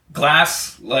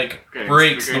glass Okay,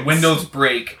 breaks, okay. the windows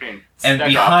break, Okay, and Spec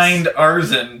behind Ops.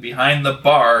 Arzen, behind the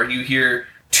bar, you hear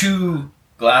 2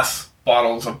 glass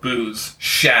bottles of booze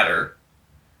shatter.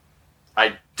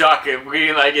 I duck and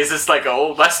we like. Is this like an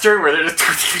old western where they're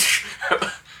just?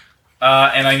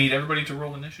 And I need everybody to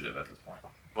roll initiative at this point.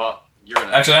 Well, you're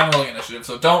gonna. Actually, I'm rolling initiative,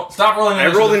 so don't stop rolling I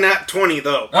initiative. rolled a nat 20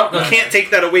 though. Oh, You no. can't take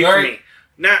that away Sorry. from me.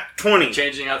 Nat 20.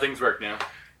 changing how things work now.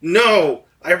 No,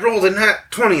 I rolled a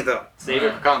nat 20 though. Save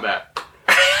it for combat.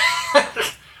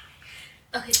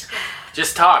 Okay.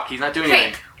 Just talk. He's not doing Okay,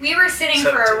 anything. we were sitting for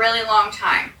a 17. really long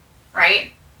time,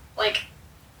 right? Like,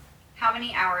 how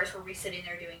many hours were we sitting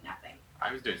there doing nothing?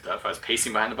 I was doing stuff. I was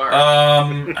pacing behind the bar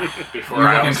You're before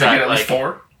I looking was to get trying to at least like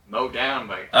 4? mowed down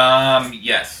by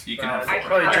Yes, you can have I 4.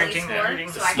 probably At drinking least and 4,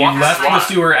 eating. so I You can left have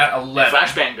the sewer at 11.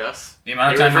 flashbanged us. The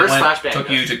amount of They time it reverse went, flashbang took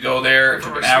us. you to go there, it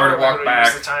took an hour to walk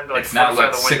back. It's now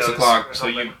like 6 o'clock, so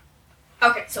you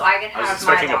Okay, so I can I was have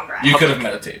my expecting a- long rest. you could have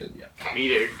meditated. Yeah.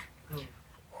 Meeting.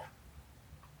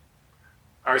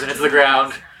 Arzen hits the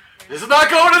ground. This is not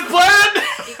going as planned.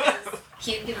 Because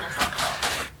you give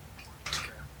myself.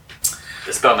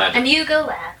 The spell magic. And you go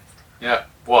last. Yeah.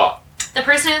 Well, The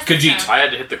person who's Khajiit. I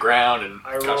had to hit the ground and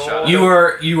I got roll- shot.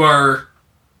 You are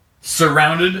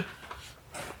surrounded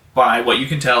by what you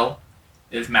can tell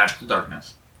is magical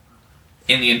darkness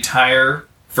in the entire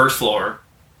first floor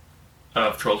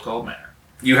of Troll's Call Manor.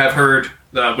 You have heard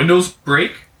the windows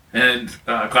break and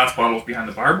glass bottles behind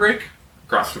the bar break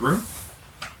across the room.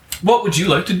 What would you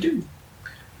like to do?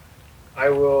 I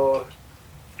will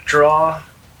draw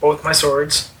both my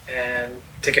swords and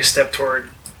take a step toward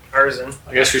Arzen.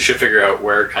 I guess we should figure out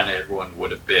where kind of everyone would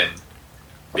have been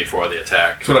before the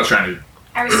attack. That's what I was trying to do.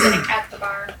 I was sitting at the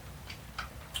bar.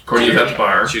 Cordy's at the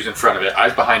bar. She was in front of it. I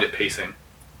was behind it pacing.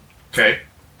 Okay.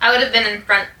 I would have been in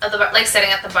front of the bar, like sitting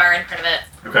at the bar in front of it,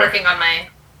 Okay. working on my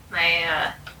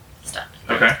stuff.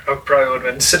 Okay. I probably would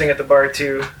have been sitting at the bar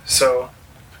too, so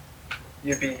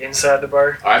you'd be inside the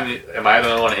bar. Am I the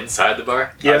only one inside the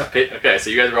bar? Yeah. I was okay, so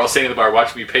you guys were all sitting in the bar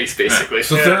watching me pace, basically.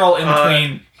 So Yeah. they're all in Uh,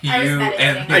 between I was you meditating.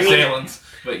 and the I mean, assailants.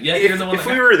 But yeah, you're the one If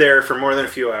that we were there for more than a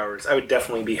few hours, I would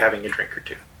definitely be having a drink or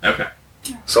two. Okay.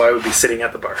 So I would be sitting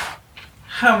at the bar.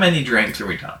 How many drinks are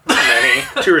we talking? Not many,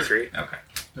 2 or 3. Okay.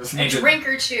 Just A need to, drink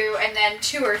or two, and then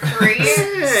 2 or 3.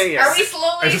 Yeah. Are we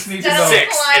slowly I just need to steadily know.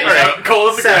 6. climbing? Alright. Cold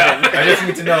as the 7. ground. I just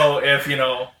need to know if,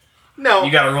 No,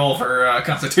 you got to roll for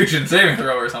Constitution saving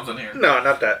throw or something here. no,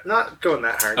 not that. Not going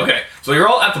that hard. Okay, so you're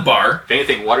all at the bar. If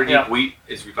anything, water deep Yeah. wheat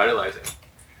is revitalizing.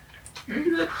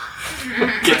 Get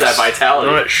that I'm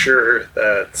vitality. not sure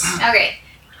that's. Okay,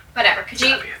 whatever.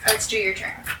 Khajiit, let's do your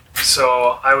turn.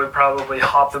 So I would probably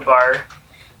hop the bar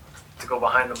to go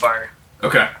behind the bar.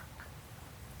 Okay.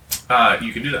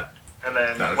 You can do that. And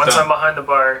then Got it once done. I'm behind the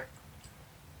bar,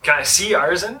 can I see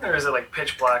Arzen, or is it like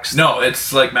pitch black? No,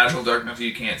 it's like magical darkness.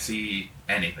 You can't see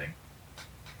anything.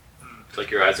 It's like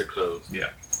your eyes are closed. Yeah.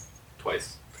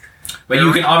 Twice. But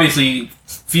you can obviously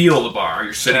feel the bar.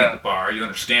 You're sitting Yeah. at the bar. You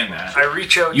understand that. I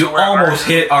reach out You to where almost Arzen,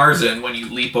 hit Arzen when you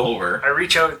leap over. I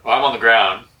reach out. Well, I'm on the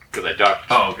ground because I ducked.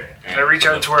 Oh, okay. I reach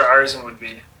out to where Arzen would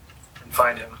be and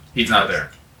find him. He's not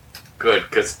there. Good,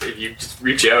 because if you just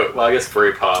reach out, well, I guess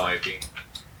Furry Paw might be.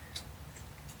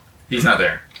 He's not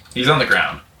there. He's on the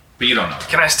ground. But you don't know.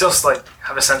 Can I still like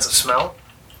have a sense of smell?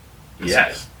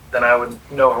 Yes. Then I would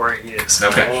know where he is.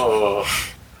 Okay. Oh.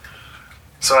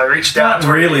 So I reach down. Not to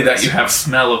where he really that is. you have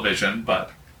smell-o-vision,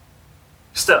 but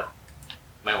Still.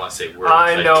 Might want to say words.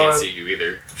 I I know can't it. see you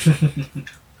either.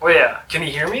 Well, yeah. Can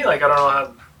you hear me? Like I don't know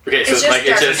how. Okay, so It's just like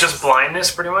it's It's just just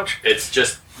blindness, pretty much. it's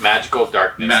just magical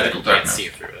darkness Magical that you darkness.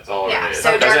 can't see through. That's all Yeah, it is.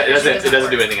 so it doesn't, darkness it doesn't doesn't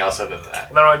do work. anything else other than that.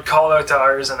 And then I'd call out to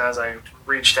Arzen as I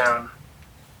reach down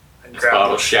and This grab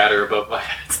bottle him. shatter above my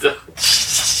head still.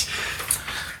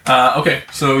 okay.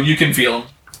 So you can feel him.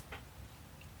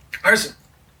 Arzen,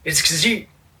 it's Khajiit.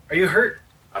 Are you hurt?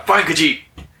 I'm fine, Khajiit.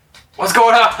 What's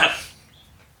going on?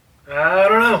 I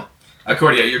don't know.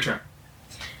 Accordia, your turn.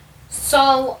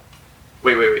 So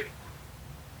Wait.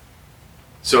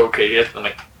 So okay, yeah, I'm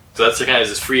like, so that's the kind of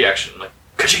this free action. I'm like,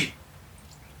 Khajiit,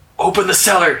 open the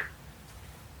cellar.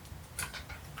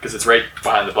 Because it's right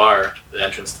behind the bar, the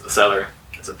entrance to the cellar.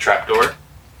 It's a trap door.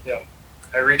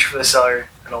 I reach for the cellar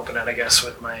and open it, I guess,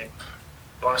 with my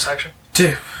bonus action.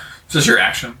 2. This is your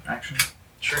action.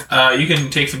 Sure. You can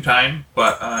take some time,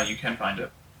 but you can find it.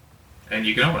 And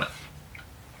you can open it.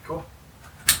 Cool.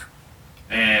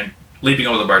 And leaping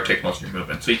over the bar takes most of your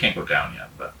movement, so you can't go down yet.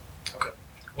 But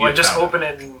Well, I you just found it. open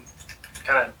it and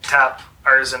kind of tap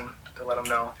Arzen to let him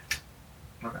know.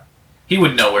 He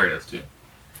would know where it is, too.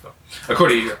 So,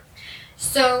 Accordia, you're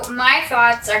So my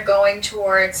thoughts are going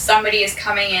towards somebody is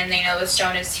coming in, they know the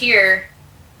stone is here,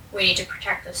 we need to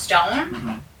protect the stone.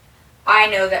 Mhm. I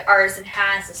know that Arzen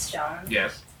has a stone,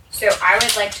 Yes. so I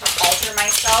would like to alter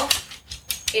myself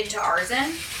into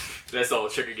Arzen. That's all the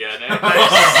trick again.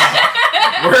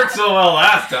 Eh? Worked so well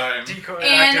last time. Decoy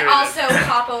And activated. also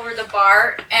hop over the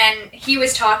bar, and he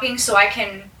was talking so I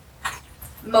can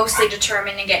mostly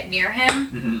determine and get near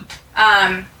him.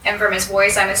 Mhm. And from his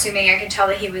voice, I'm assuming I can tell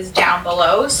that he was down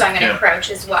below, so I'm going to Yeah. crouch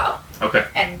as well Okay.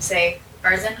 and say,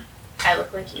 Arzen, I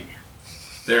look like you now.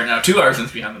 There are now 2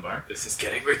 Arzens behind the bar. This is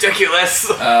getting ridiculous.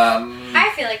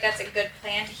 I feel like that's a good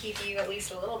plan to keep you at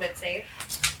least a little bit safe.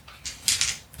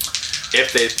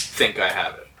 If they think I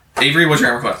have it. Avery, what's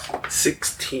your armor class?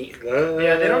 16.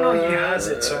 Yeah, they don't know he has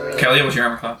it, so I mean- Kelly, what's your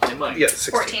armor class? They might. Yeah,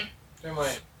 16. 14. Never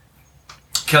mind.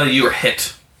 Kelly, you are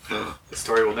hit. The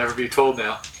story will never be told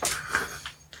now.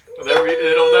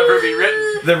 It'll never be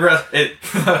written. The rest, the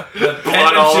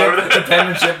Blood all over penmanship, the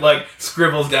penmanship like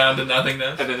scribbles down to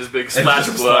nothingness. And then this big It's splash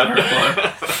just of blood.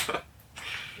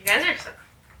 You guys are so.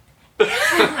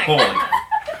 Oh my Holy. God.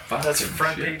 That's Fucking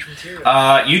front shit. page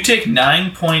material. You take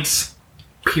 9 points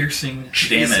piercing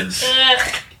Jesus. damage,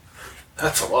 Ugh.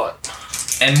 That's a lot.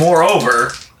 and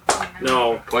moreover,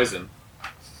 No. Poison.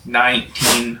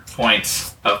 19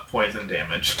 points of poison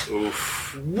damage.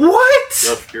 Oof.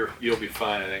 What? You'll be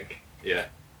fine, I think. Yeah.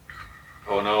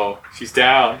 Oh no, she's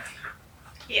down.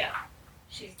 Yeah.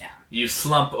 She's down. You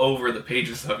slump over the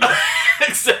pages of your.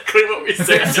 Exactly what we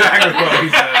said. Exactly what we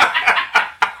said.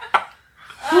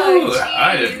 Oh, Ooh,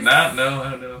 I jeez. did not know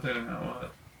how to do anything about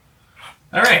what.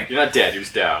 All right. You're not dead, you're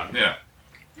just down. Yeah.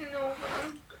 No.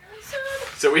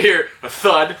 So we hear a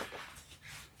thud,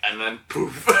 and then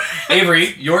poof.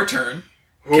 Avery, your turn.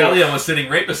 Kellia was sitting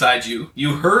right beside you.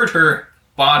 You heard her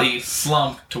body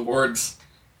slump towards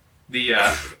the.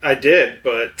 I did,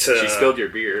 but She spilled your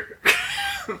beer.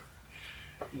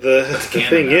 the canon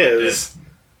thing now, it is,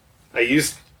 I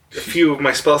used a few of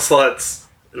my spell slots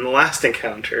in the last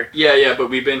encounter. Yeah, but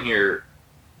we've been here.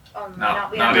 Oh, No, no,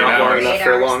 we not don't long have enough 8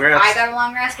 for a hours. long rest. I got a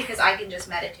long rest because I can just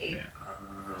meditate. Yeah.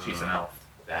 She's an elf.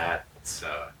 That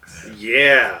sucks.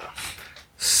 Yeah.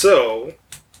 So,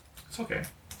 It's okay.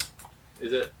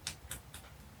 Is it?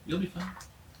 You'll be fine.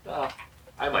 Oh,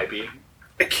 I might be.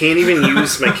 I can't even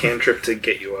use my cantrip to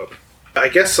get you up. I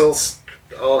guess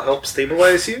I'll help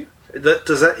stabilize you.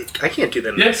 Does that? I can't do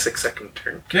that in Yeah. a 6-second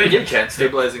turn. Yeah, You can.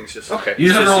 Stabilizing is just. Okay. You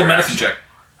just have to Just roll a your medicine action. check,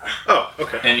 Oh,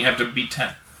 okay. and you have to beat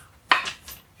 10.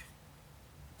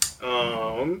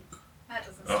 That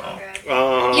doesn't sound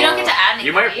Uh-oh. good. You don't get to add anything,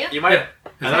 You do might. you? You might. Yeah.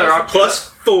 Another option. plus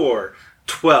 4,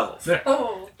 12.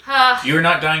 Oh. You're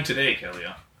not dying today,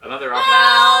 Kellia. Another option.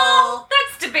 Well,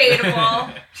 that's debatable.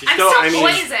 I'm She's still still. I mean,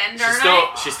 poisoned, She's aren't still.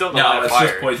 I? She's still in the No, line of it's fire.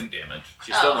 just poison damage.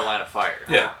 She's still in the Oh. line of fire.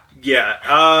 Yeah.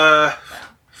 Yeah.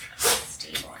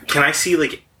 Stable. Can I see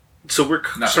like? So we're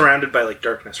No. surrounded by like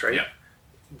darkness, right? Yeah.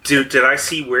 Did I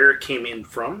see where it came in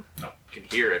from? You can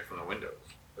hear it from the windows.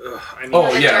 I mean,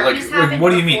 Oh the yeah, like, darkness like happened what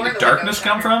do you mean? before The the darkness windows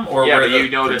come entered. from, or yeah, where but the you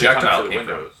know that it comes projectile through the came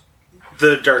from? windows.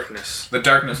 the darkness. The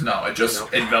darkness, no, it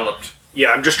just No. enveloped.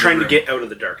 Yeah, I'm just trying to room. get out of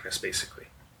the darkness, basically.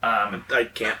 I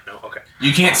can't. No. Okay.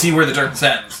 You can't see where the darkness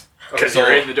ends. Okay. Because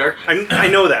you're in the darkness. I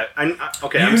know that.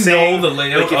 Okay. You I'm saying know the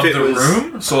layout like, if of it the was-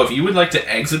 room, so if you would like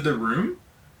to exit the room,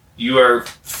 you are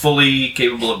fully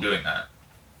capable of doing that.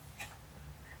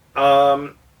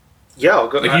 Yeah, I'll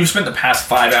go. Like you spent the past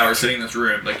 5 hours sitting in this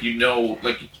room, like you know,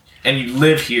 like, and you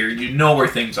live here, you know where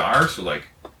things are. So like,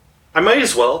 I might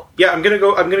as well. Yeah, I'm gonna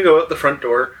go out the front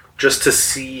door just to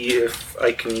see if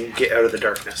I can get out of the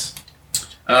darkness.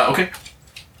 okay.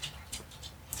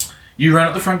 You run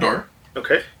out the front door.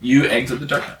 Okay. You exit the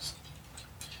darkness.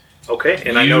 Okay.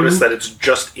 And I You- notice that it's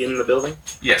just in the building.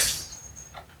 Yes.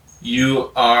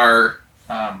 You are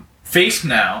faced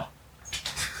now.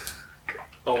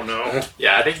 Oh no.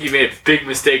 Yeah, I think you made a big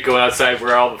mistake going outside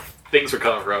where all the things were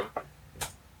coming from.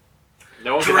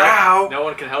 No one can Drow. help. No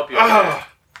one can help you. Oh.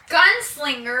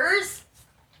 Gunslingers?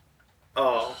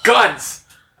 Oh. Guns.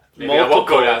 Maybe I won't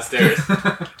go Multiple. downstairs.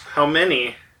 How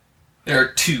many? There are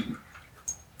 2.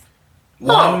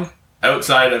 One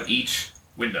outside of each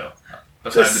window,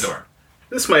 beside This- the door.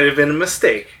 This might have been a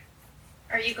mistake.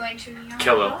 Are you going to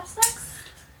Kill him. us next?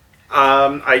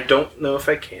 I don't know if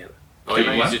I can. Oh, you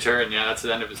What? might use your turn. Yeah, that's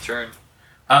the end of his turn.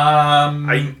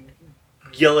 I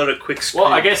yell out a quick scream.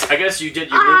 Well, I guess you did.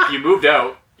 You moved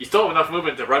out. You still have enough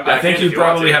movement to run back. I think in you if want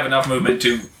probably to. have enough movement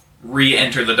to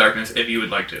re-enter the darkness if you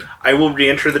would like to. I will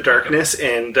re-enter the darkness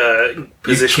and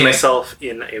position can't- myself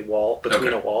in a wall between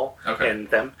Okay. a wall Okay. and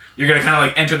them. You're gonna kind of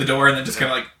like enter the door and then just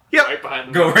kind of like Yep. right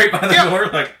behind. go right by the Yep. door,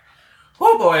 like,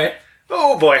 oh boy.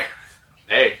 Oh boy.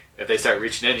 Hey, If they start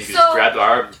reaching in, you can So- just grab the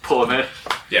arm and pull them in.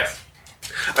 Yes.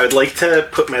 I would like to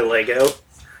put my leg out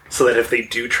so that if they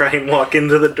do try and walk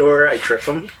into the door, I trip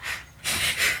them.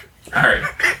 All right.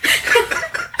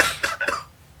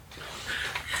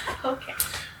 Okay.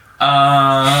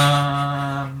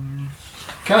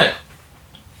 Kelly,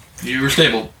 you were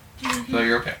stable, so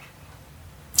you're okay.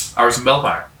 Arson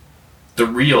Bellfire, the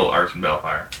real Arson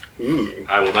Bellfire. Ooh.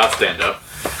 I will not stand up.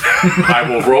 I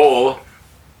will roll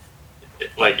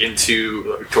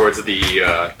into towards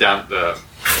the down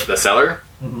the cellar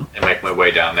Mhm. and make my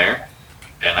way down there.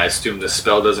 And I assume the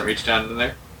spell doesn't reach down in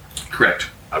there. Correct.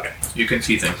 Okay, You can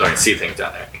see things. so I can see things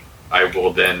down there. I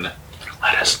will then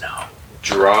let us know.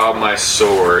 Draw my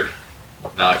sword.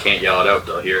 No, I can't yell it out.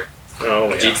 They'll hear. Oh,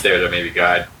 yeah. Jeet's there to maybe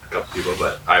guide a couple people,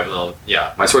 but I will.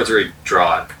 Yeah, my sword's already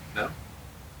drawn. No.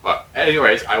 But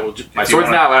anyways, I will. My If you sword's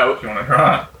wanna- now out. If you want to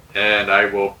draw, And I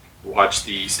will watch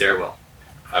the stairwell.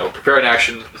 I will prepare an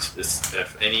action.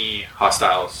 If any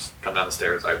hostiles come down the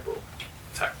stairs, I will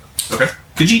attack them. okay.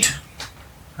 Khajiit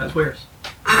has wares.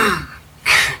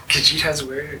 Khajiit has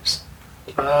wares.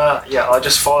 Yeah, I'll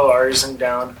just follow Arisen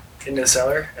down into the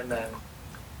cellar and then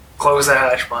close the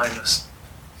hatch behind us.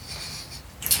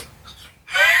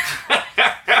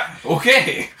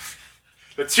 Okay.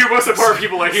 The two most important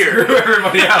people are Screw here.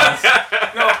 everybody else.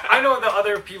 No, I know the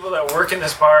other people that work in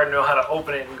this bar know how to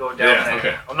open it and go down Yeah, there.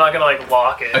 okay. I'm not gonna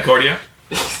lock it. Accordia.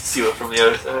 See it from the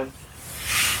other side.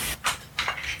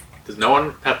 Does no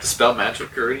one have to spell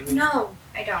magic or anything? No,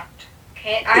 I don't.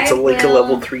 Okay, It's I like a will-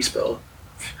 level 3 spell.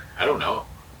 I don't know.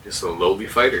 Just a lowly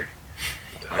fighter.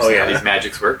 Don't Oh, understand yeah. how these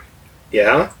magics work.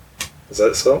 Yeah? Is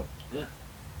that so? Yeah.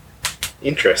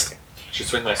 Interesting. Should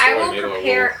swing my sword. I will maybe I'll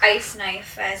prepare Ice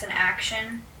Knife as an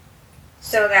action,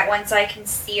 so that once I can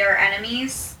see our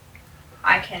enemies,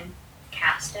 I can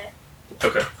cast it.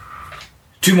 Okay.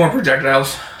 2 more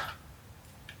projectiles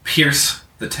pierce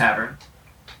the tavern.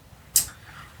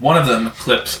 One of them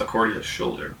clips Accordia's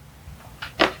shoulder.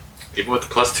 roll. Even with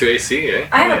the +2 AC, eh?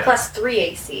 I have Oh, a yeah. +3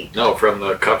 AC. No, from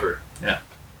the cover.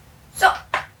 So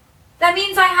that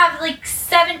means I have like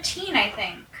 17, I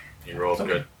think. You rolled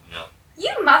Okay. good. Yeah.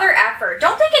 You mother effer.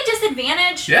 Don't they get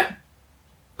disadvantage? Yeah.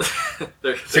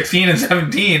 They're- 16 and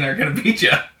 17 are going to beat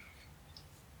you.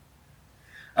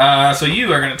 So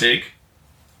you are going to take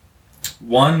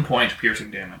 1 point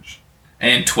piercing damage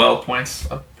and 12 points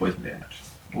of poison damage.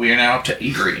 We are now up to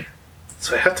Avery.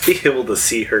 So I have to be able to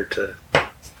see her to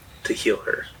heal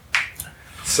her.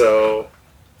 So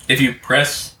If you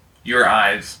press your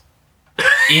eyes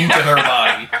into her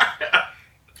body,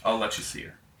 I'll let you see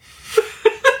her.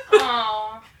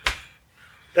 Oh.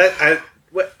 that I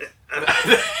what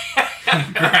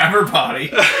Grab her body.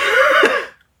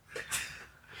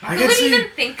 I Who can would see. even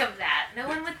think of that? No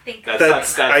one would think of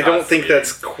That's that. not I don't think seeing.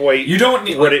 that's quite You don't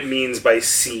need. what it means by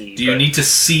see. Do you but- need to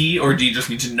see, or do you just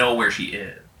need to know where she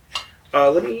is?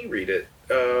 Let me read it.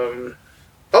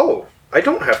 Oh, I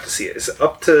don't have to see it. It's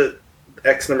up to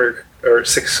X number or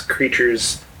 6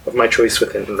 creatures of my choice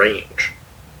within range.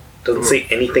 Doesn't say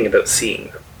anything about seeing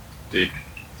them. Do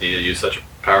you use such a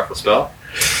powerful spell?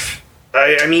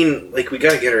 I mean, like we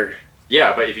gotta get her.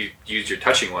 Yeah, but if you use your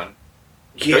touching one,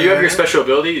 Yeah, don't you have your special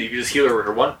ability? You can just heal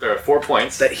her 4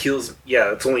 points. that heals.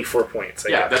 Yeah, it's only 4 points. I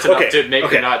yeah, guess. that's enough Okay, to make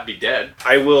okay. her not be dead.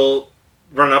 I will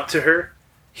run up to her,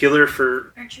 heal her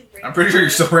for Aren't you I'm pretty sure you're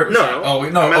still right. No, Oh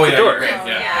wait, no. I'm at Oh the yeah. door. You're right. Oh,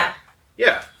 Yeah.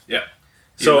 yeah. yeah.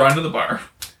 You So- run to the bar.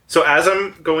 So as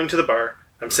I'm going to the bar,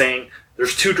 I'm saying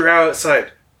there's 2 drow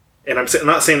outside, and I'm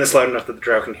not saying this loud enough that the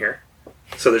drow can hear.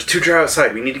 So there's 2 drow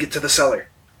outside. We need to get to the cellar.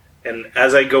 And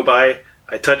as I go by,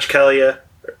 I touch Kelia.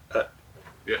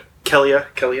 Yeah. Kelia,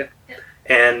 Yeah.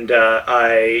 and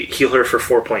I heal her for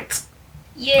 4 points,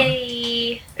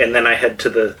 Yay. and then I head to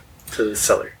the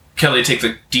cellar. Kelly takes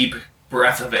a deep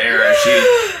breath of air as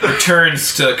she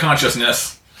returns to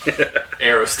consciousness.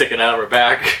 Arrow sticking out of her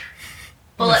back.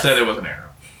 Bullets. Said it was an arrow.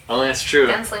 Oh, that's true.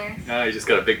 Gunslinger. No, you just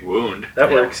got a big wound. That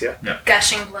Yeah. works, yeah.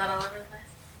 Gushing blood all over the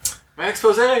place. My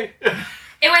expose. It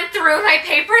went through my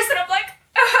papers and I'm like,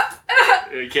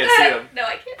 You can't see them. No,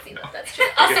 I can't see them. That's true.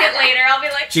 I'll see it later. I'll be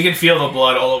like, She can feel the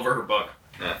blood all over her book.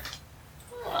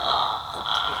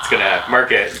 "Aw." It's gonna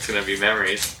mark it. It's gonna be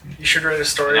memories. You should write a And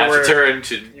story that's where a turn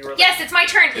to. you were Yes, it's my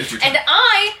turn. It's your turn. And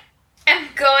I am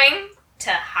going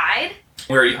to hide.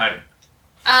 Where are you hiding?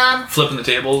 Flipping the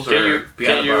tables or Can you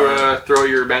behind the bar? throw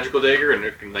your magical dagger and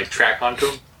it can like track onto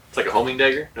him? It's like a homing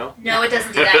dagger. No. No, it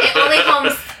doesn't do that. It only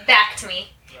comes back to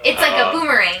me. It's like a Oh.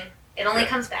 boomerang. It only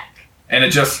comes back. And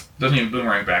it just doesn't even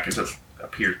boomerang back. It just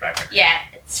appears back there. Yeah,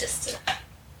 it's just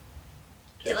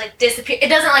it like disappear. It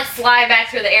doesn't like fly back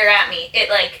through the air at me. It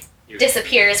like You-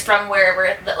 disappears from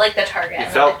wherever like the target. You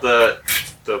felt the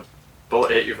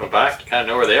bullet hit you from the back, you kind of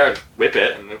know where they are. Whip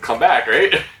it and then come back,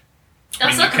 right? They'll I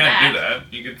mean, still you come can't back. do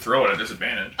that. You could throw it at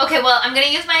disadvantage. Okay, well, I'm gonna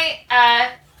use my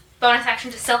bonus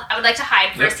action to still. I would like to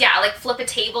hide first. Yeah, like flip a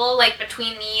table like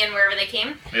between me and wherever they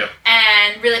came. Yep.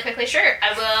 And really quickly, sure,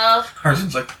 I will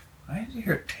Carson's like, why did you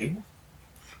hear a table?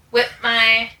 whip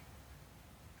my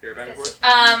Here, back and forth.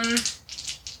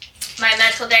 my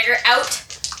magical dagger out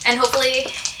and hopefully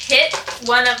hit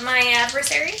one of my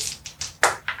adversaries.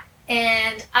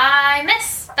 And I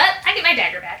miss, but I get my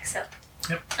dagger back. So.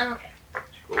 Yep. I'm okay.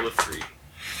 Roll a 3.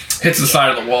 Hits the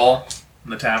side of the wall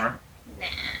in the tavern. Nah.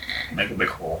 Make a big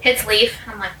hole. Hits Leaf.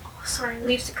 I'm like, oh, sorry,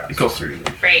 Leaf's a It ghost. goes through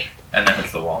Leaf. Great. And then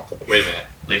hits the wall. Wait a minute.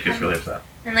 Leaf gets really upset.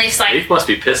 And Leaf's like, Leaf must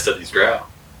be pissed at these drow.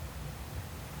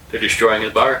 They're destroying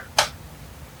his bar.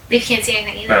 Leaf can't see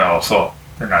anything either. But also,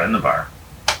 they're not in the bar.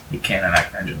 You can't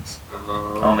enact vengeance.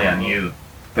 Only on you,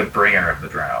 the bringer of the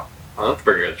drow. Oh, that's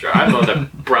pretty good, drow. I'm the one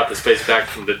that brought this place back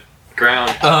from the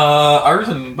ground.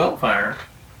 Artisan Bellfire.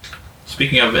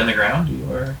 Speaking of in the ground,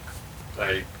 you are...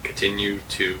 I continue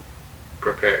to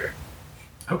prepare.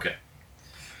 Okay.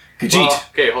 Khajiit. Well,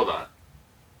 okay, hold on.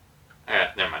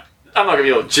 Alright, never mind. I'm not gonna be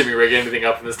able to jimmy rig anything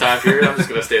up in this time period. I'm just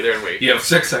gonna stay there and wait. You have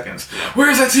 6 seconds.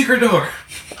 Where's that secret door?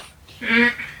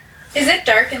 Is it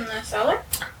dark in the cellar?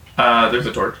 There's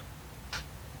a torch.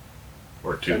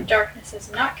 Or The 2. darkness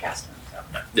is not cast in the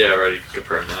cellar. Yeah, I already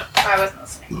confirmed that. I wasn't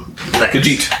listening.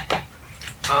 Khajiit.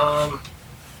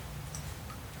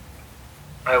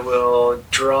 I will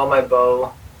draw my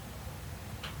bow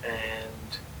and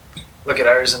look at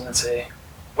Arzen and say,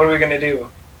 what are we going to do?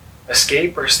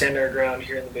 Escape or stand our ground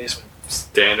here in the basement?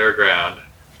 Stand our ground.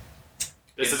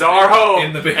 This is our home!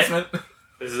 In the basement.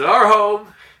 This is our home!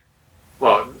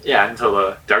 Well, yeah, until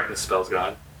the darkness spell's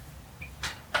gone.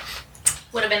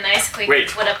 Would have been nice if we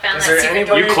Wait. would have found Is that there secret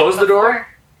anybody- door. You close the door?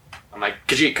 before. I'm like,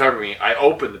 Khajiit, cover me. I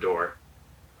open the door.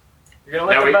 You're going to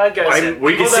let Now the bad guys in.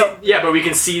 We can People see, that- yeah, but we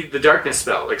can see the darkness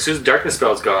spell. Like, as soon as the darkness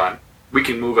spell's gone, we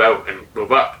can move out and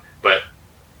move up. But,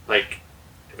 like,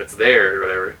 if it's there or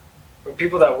whatever. but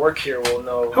people that work here will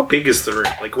know. How big is the room?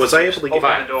 Like, was I able to get... Open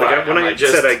Fine, the door. Like, when I I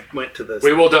just- said I went to the...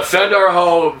 We will defend our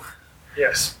home!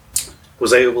 Yes.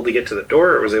 Was I able to get to the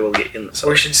door, or was I able to get in the So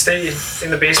we cellar? should stay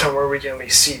in the basement where we can at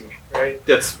least see, right?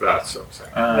 That's what I'm saying.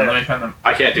 Let me find them.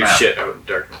 I can't do Map. shit out in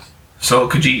darkness. So,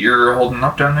 Khajiit, you're holding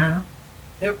up down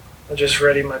there? I'll just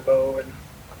ready my bow and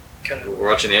kind of. We're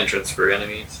watching the entrance for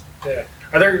enemies.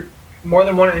 Are there more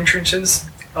than one entrances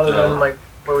other No. than like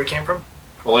where we came from?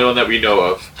 Only one that we know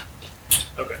of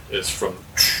Okay. is from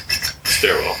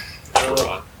stairwell. That we're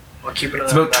on. I'll keep it on.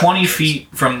 It's about 20 feet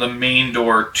from the main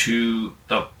door to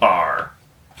the bar.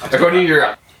 According to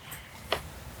your...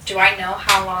 Do I know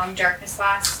how long darkness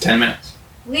lasts? 10 minutes.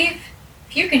 Leave.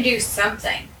 If you can do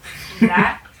something,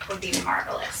 that would be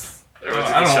marvelous. Everyone's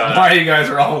I don't know why you guys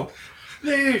are all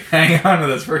hanging on to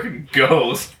this freaking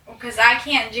ghost. Because I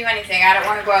can't do anything. I don't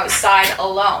want to go outside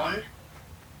alone.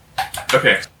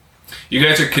 Okay. You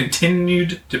guys are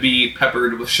continued to be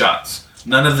peppered with shots.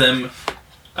 None of them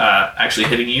actually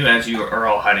hitting you as you are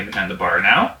all hiding behind the bar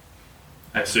now.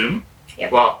 I assume.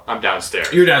 Well, I'm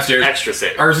downstairs. You're downstairs. Extra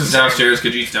safe. Ours is downstairs.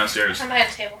 Khajiit's downstairs. I'm behind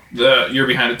the table. You're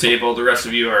behind a table. The rest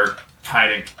of you are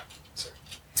hiding.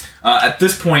 At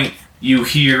this point, you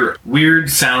hear weird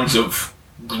sounds of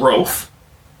growth.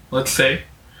 Let's say,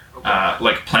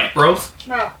 like plant growth.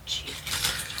 Oh,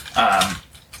 jeez.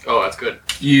 Oh, that's good.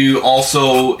 You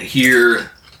also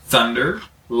hear thunder,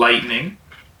 lightning,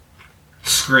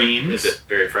 screams. Is it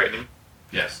very frightening?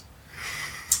 Yes.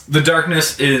 The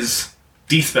darkness is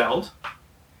dispelled.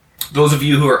 Those of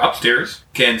you who are upstairs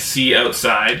can see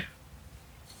outside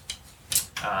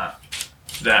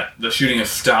that the shooting has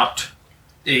stopped.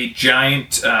 A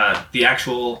giant, the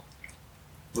actual,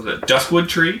 was it Duskwood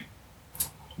tree,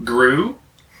 grew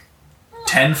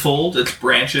tenfold. Its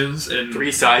branches and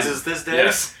 3 sizes this day?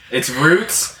 yes, its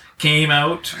roots came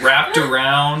out, wrapped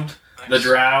around the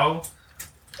drow.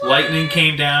 Lightning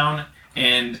came down,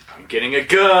 and I'm getting a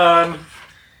gun!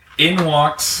 in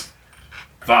walks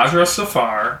Vajra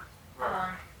Safar,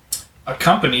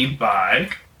 accompanied by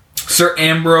Sir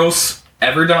Ambrose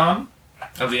Everdon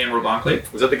of the Emerald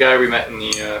Enclave Was that the guy we met in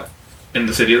the, in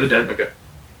the City of the Dead.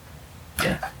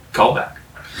 Okay. Call back.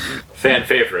 Fan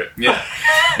favorite. Yeah.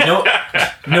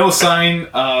 No sign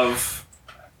of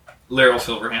Laryl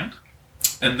Silverhand.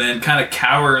 And then kind of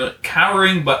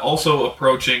cowering, but also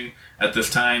approaching at this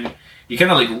time. He kind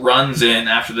of like runs in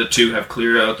after the two have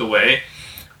cleared out the way.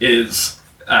 Is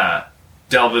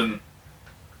Delvin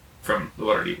from the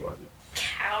Waterdeep was it?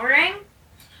 Cowering?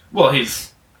 Well,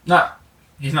 he's not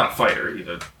a fighter. He's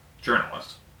a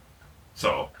journalist.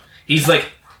 So he's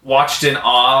like watched in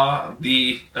awe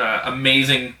the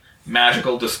amazing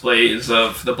magical displays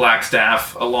of the black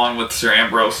staff, along with Sir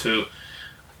Ambrose, who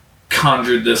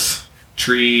conjured this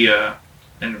tree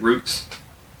and roots.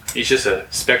 He's just a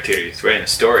spectator. He's writing a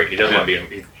story. He doesn't want to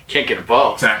be. He can't get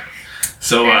involved. Exactly.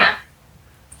 So, Fair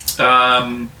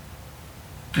enough.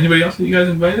 Anybody else that you guys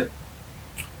invited?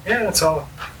 Yeah, that's all.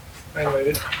 I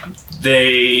invited.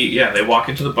 They walk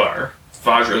into the bar.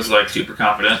 Vajra's like super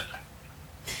confident,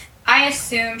 I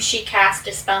assume she cast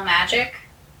Dispel Magic.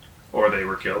 or they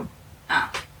were killed.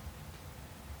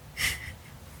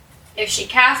 If she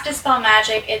cast Dispel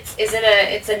Magic, it's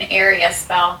an area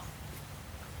spell,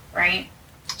 right?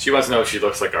 She wants to know if she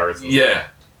looks like ours. Yeah.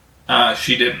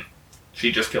 She didn't.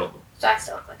 She just killed them. So I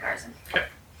still look like Arson.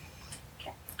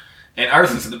 And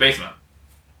Arsen's in the basement.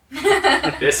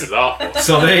 This is awful.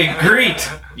 So they greet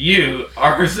you,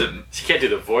 Arsen. She can't do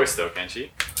the voice though, can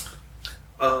she?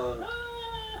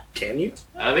 Can you?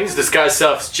 I think his disguised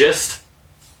self's just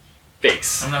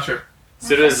face. I'm not sure. As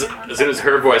soon as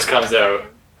her voice comes out,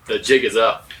 the jig is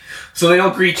up. So they all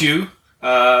greet you.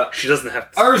 She doesn't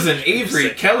have to. Arsen, Avery,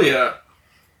 Kelia.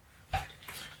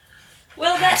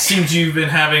 Will that Seems you've been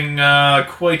having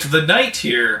quite the night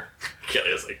here.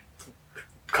 Kelly's like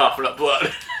coughing up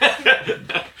blood.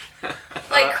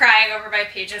 like crying over my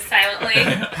pages silently?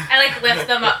 I like lift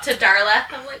them up to Darla.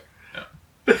 I'm like,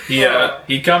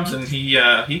 He comes and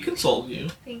he consoles you.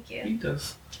 thank you.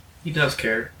 He does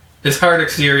care. His hard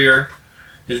exterior,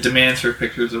 his demands for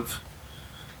pictures of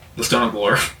the Stone of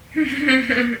Lore.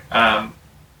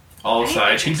 All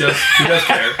aside, he does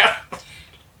care.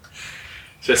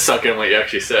 Just suck in what you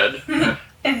actually said.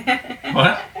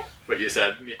 What? What you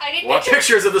said. I didn't Want get to-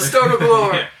 pictures of the Stone of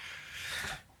Glory?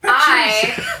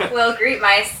 I will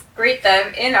greet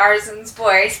them in Arsen's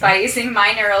voice by using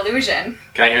minor illusion.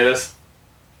 Can I hear this?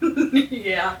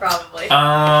 Yeah, probably.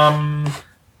 Um.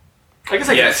 I guess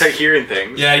I Yes. can start hearing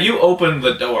things. Yeah, you opened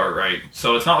the door, right?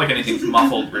 So it's not like anything's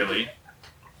muffled, really.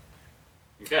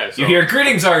 Okay, so You hear,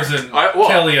 "Greetings, Arsen, the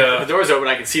Kelia." door's open.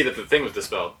 I can see that the thing was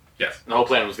dispelled. Yes, And the whole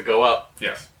plan was to go up.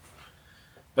 yes.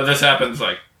 But this happens,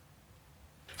 like,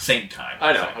 same time.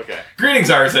 I know. Okay. "Greetings,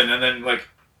 Arsen," and then, like,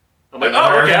 I'm like,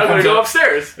 Another oh, okay. I'm gonna comes go up.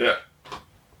 upstairs. yeah.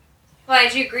 Well, I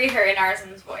do greet her in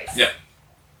Arsen's voice. Yeah.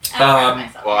 I'm proud of Um,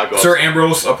 myself. Well, I go. Sir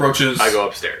Ambrose approaches I go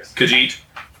upstairs. Khajiit.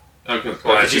 Okay,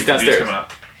 Khajiit's downstairs. coming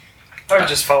up. I would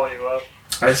just follow you up.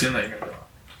 I assume that you're going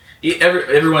to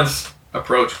go. Everyone's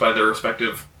approached by their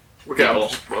respective We're gonna.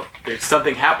 people. Well, there's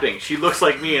something happening. She looks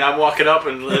like me, and I'm walking up,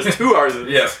 and there's 2 hours.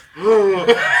 Yes.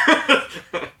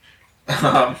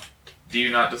 Do you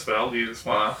not dispel? Do you just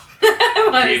want to... I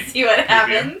want You- to see what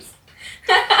happens.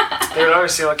 They would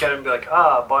obviously look at it and be like,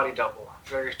 body double.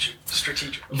 Very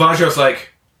strategic. Vajra's like,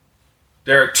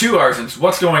 "There are 2 Arsens.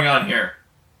 What's going on here?"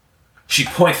 She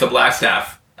points the black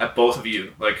staff at both of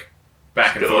you, like,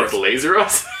 back and Gonna like forth. laser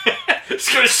us.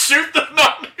 Just gonna shoot the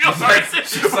non. She's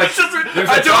like, "There's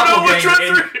I a don't know which doppelganger one's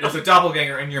in- real. There's a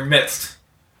doppelganger in your midst.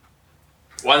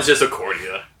 One's just a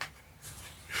Cordia.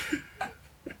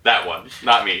 That one,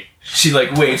 not me. She,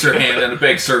 like, waves her hand in a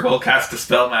big circle, casts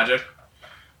Dispel magic.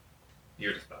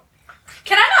 You're dispelled.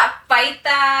 Can I not fight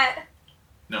that?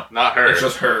 Not her. It's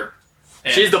just her.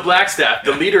 And- She's the Black Staff,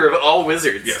 the leader of all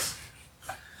wizards. Yes.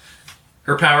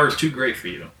 Her power is too great for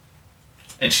you.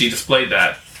 And she displayed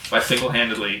that by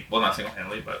single-handedly, well, not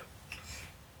single-handedly, but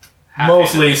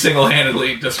mostly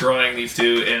single-handedly destroying these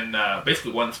 2 in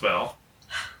basically one spell.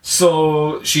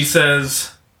 So she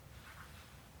says,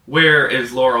 "Where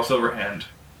is Laurel Silverhand?"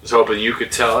 I was hoping you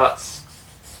could tell us.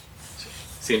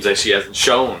 Seems like she hasn't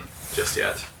shown just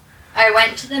yet. I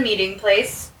went to the meeting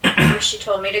place where she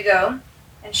told me to go,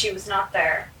 and she was not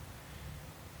there.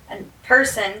 A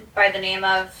person by the name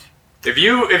of... If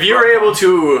you were able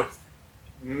to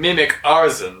mimic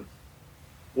Arsen,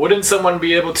 wouldn't someone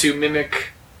be able to mimic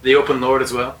the Open Lord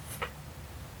as well?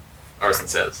 Arsen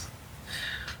says.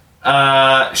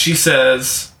 She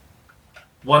says,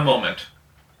 "One moment."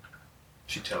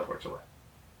 She teleports away.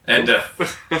 And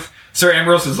Sir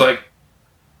Ambrose is like,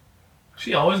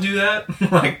 "She always do that?"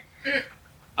 Like,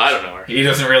 I don't know her. he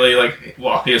doesn't really, like,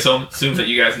 well, he assumes that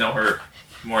you guys know her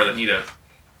more than he does.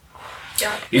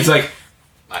 He's like,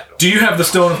 I don't. "Do you have the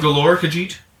Stone of Galore,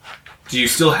 Khajiit? Do you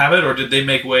still have it, or did they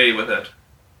make way with it?"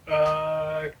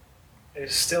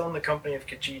 It's still in the company of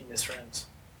Khajiit and his friends.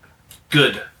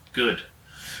 Good, good.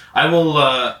 I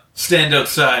will stand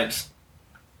outside,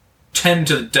 tend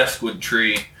to the Deskwood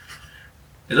tree.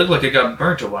 It looked like it got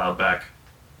burnt a while back.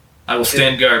 I will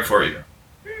stand guard for you.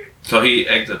 So he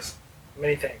exits.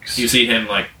 Many thanks. You see him,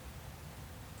 like,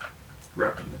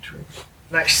 rubbing the tree.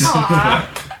 Nice.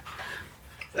 Aw.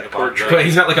 That poor tree. But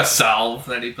he's got, like, a salve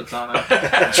that he puts on it.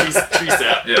 Tree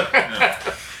sap.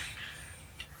 Yeah.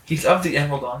 He's of the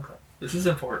Emerald Enclave. This is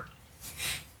important.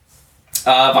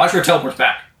 Vajra teleports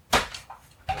back.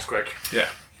 That's quick. Yeah.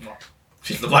 Well,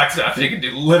 she's the Black Staff. She can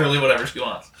do literally whatever she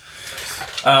wants.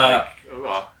 Oh,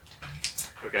 well.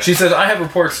 Okay. She says, I have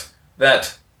reports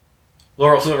that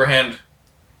Laurel Silverhand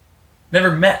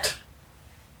never met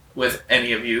with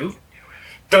any of you.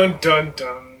 Dun dun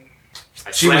dun.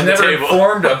 I She was slammed the never table.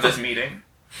 informed of this meeting.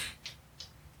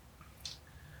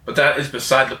 But that is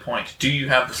beside the point. Do you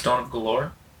have the Stone of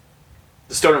Galore?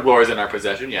 The Stone of Lore is in our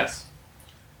possession, yes.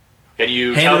 Can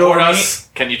you Hand it teleport over us?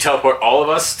 Can you teleport all of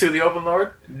us to the Open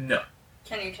Lord? No.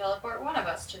 Can you teleport one of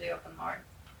us to the open lord?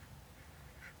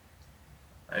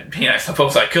 I mean, I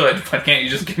suppose I could, but can't you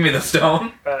just give me the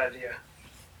stone? Bad idea.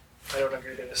 I don't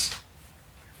agree to this.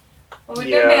 Well, we've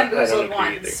Yeah, been I don't bamboozled agree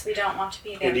once. We don't want to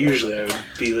be And bamboozled. usually I would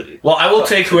be the... Well, I will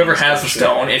take whoever has the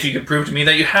stone if you can prove to me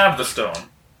that you have the stone.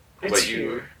 It's But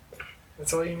here.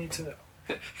 That's all you need to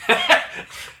know.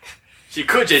 She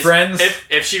could just... Friends.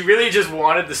 If she really just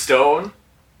wanted the stone,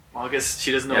 well, I guess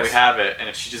she doesn't know we Yes. have it, and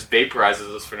if she just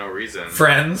vaporizes us for no reason...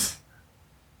 Friends,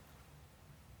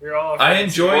 We're all. I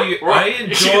friends. enjoy You can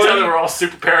tell that enjoy we're all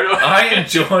super paranoid. I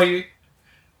enjoy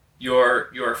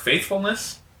your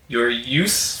faithfulness, your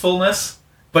usefulness,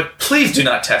 but please do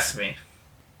not test me.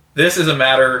 This is a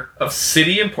matter of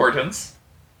city importance,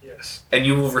 Yes. and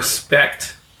you will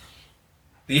respect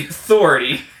the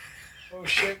authority Oh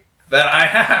shit. that I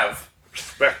have.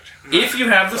 Respect. If you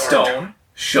have the stone,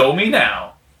 show me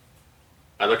now.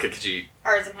 I look at Khajiit.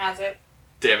 Arzen has it.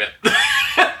 Damn it.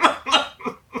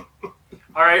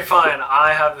 Alright, fine.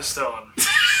 I have the stone.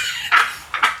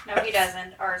 No, he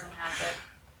doesn't. Arzen has it.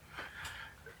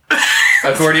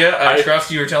 Accordia, I I-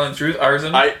 trust you are telling the truth.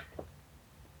 Arzen,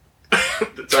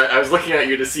 Sorry, I was looking at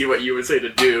you to see what you would say to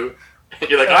do. And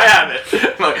you're like, I have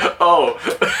it. I'm like, oh.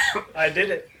 I did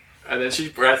it. And then she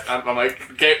breath. I'm like,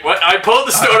 okay, what? I pulled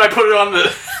the stone. I put it on the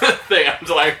thing. I'm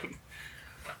just like,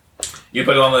 you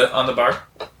put it on the bar.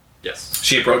 yes.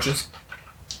 She approaches.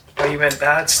 Oh, you meant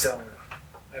bad stone.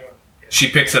 I don't. She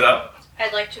picks it up.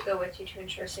 I'd like to go with you to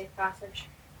ensure safe passage.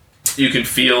 You can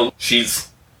feel she's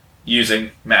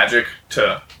using magic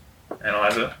to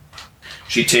analyze it.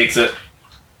 She takes it,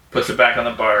 puts it back on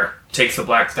the bar, takes the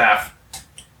black staff,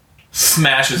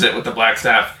 smashes it with the black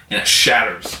staff, and it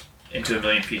shatters into a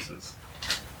million pieces.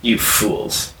 You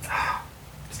fools.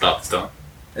 It's not the stone.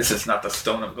 This is not the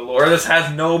Stone of Galore. This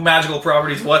has no magical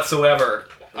properties whatsoever.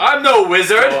 I'm no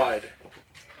wizard. God.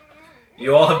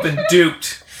 You all have been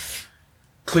duped.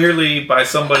 Clearly by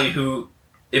somebody who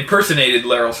impersonated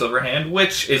Laurel Silverhand,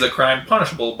 which is a crime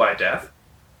punishable by death.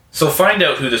 So find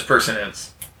out who this person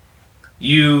is.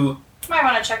 You... Might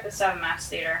want to check the Seven Mass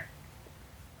Theater.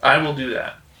 I will do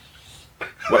that.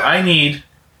 What I need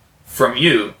from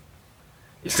you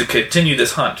is to continue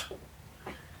this hunt.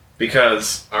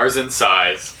 Because Arzen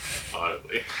sighs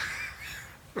audibly.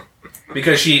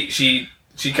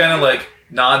 she kind of like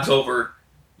nods over.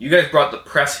 You guys brought the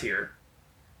press here.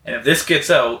 And if this gets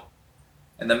out,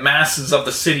 and the masses of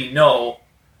the city know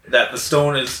that the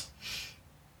stone is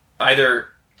either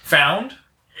found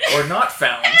or not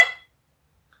found,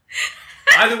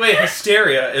 either way,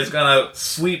 hysteria is gonna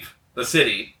sweep the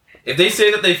city. If they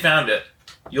say that they found it,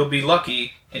 you'll be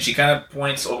lucky. And she kind of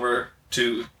points over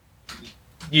to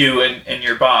you and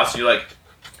your boss. You're like,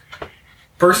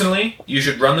 personally, you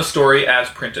should run the story as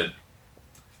printed.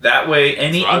 That way,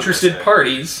 any That's what I was interested gonna say.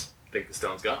 parties I think the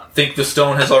stone's gone. think the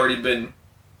stone has already been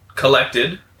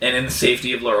collected and in the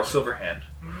safety of Laurel Silverhand.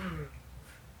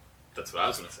 That's what I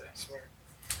was gonna say. Smart.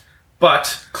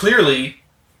 But clearly,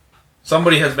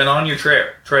 somebody has been on your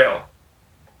trail.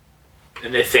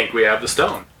 And they think we have the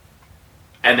stone.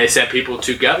 And they sent people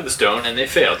to gather the stone, and they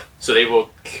failed. So they will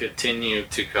continue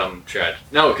to come try.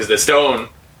 No, because the stone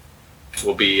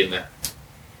will be in the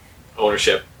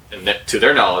ownership, and to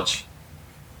their knowledge,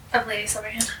 Of Lady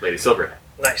Silverhand. Lady Silverhand.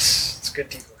 Nice. It's good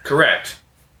decoy. Correct.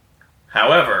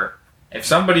 However, if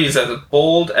somebody is as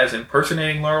bold as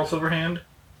impersonating Laurel Silverhand,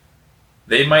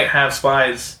 they might have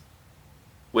spies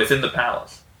within the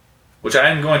palace, which I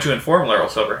am going to inform Laurel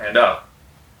Silverhand of.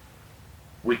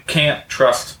 We can't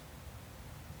trust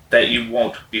that you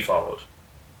won't be followed.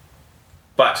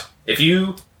 But if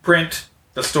you print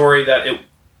the story that it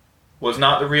was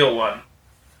not the real one,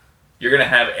 you're going to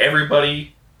have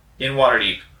everybody in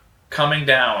Waterdeep coming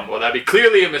down Well, that'd be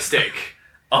clearly a mistake.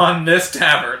 on this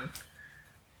tavern,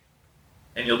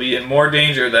 and you'll be in more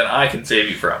danger than I can save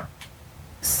you from.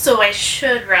 So I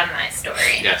should run my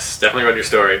story. Yes, definitely run your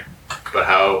story about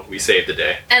how we saved the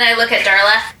day. And I look at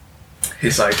Darla.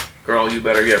 He's like, girl, you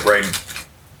better get writing.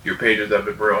 Your pages have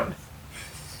been ruined.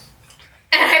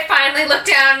 And I finally look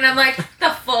down and I'm like,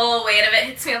 the full weight of it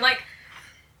hits me. I'm like,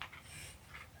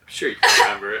 Sure, you can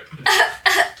remember it.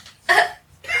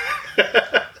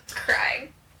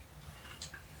 Crying.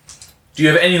 Do you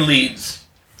have any leads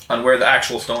on where the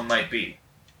actual stone might be?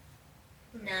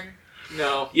 None.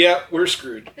 No. Yeah, we're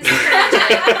screwed. This is pretty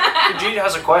good. Khajiit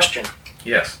has a question.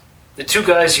 Yes. The two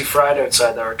guys you fried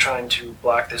outside that were trying to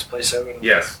black this place out and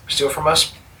Yes. steal from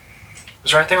us,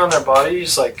 was there anything on their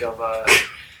bodies, like of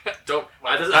Don't.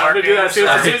 I'm gonna do that as soon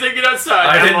as I get outside.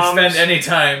 I didn't Emblems. spend any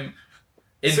time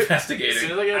As investigating.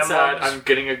 soon as I get outside, Emblems. I'm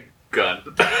getting a gun.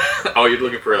 Oh, you're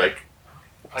looking for like.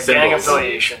 a gang Symbols.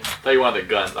 affiliation? I thought you wanted the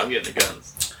guns. I'm getting the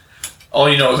guns. All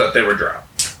you know is that they were drowned.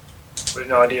 We have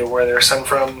no idea where they were sent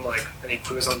from, like any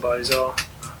clues on the bodies at all.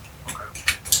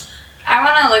 I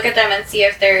want to look at them and see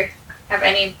if they have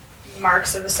any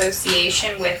marks of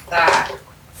association with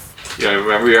Yeah,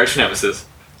 remember your arch nemesis.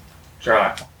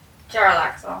 Jarlaxle.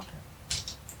 Jarlaxle.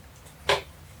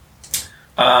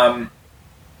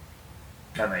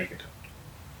 No, you can do.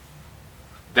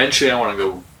 Eventually, I want to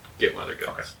go get one of their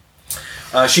guns.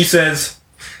 She says,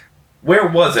 "Where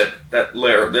was it that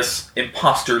this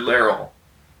imposter Laryl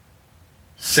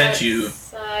sent you?"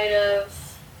 Outside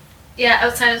of. Yeah,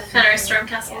 outside of Fenris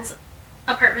Stormcastle's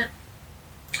apartment.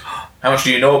 How much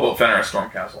do you know about Fenris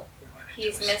Stormcastle?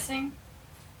 He's missing.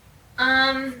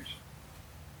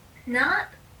 Not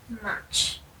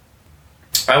much.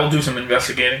 I will do some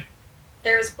investigating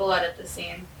There's blood at the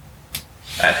scene.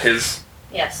 at his.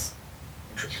 Yes.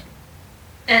 Interesting.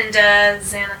 And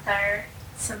Xanathar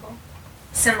symbol.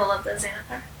 Symbol of the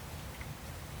Xanathar.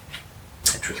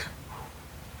 Interesting.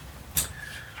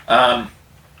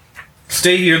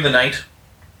 Stay here the night.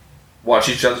 Watch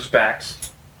each other's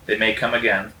backs. They may come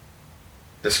again.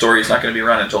 The story's not going to be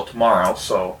run until tomorrow,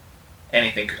 so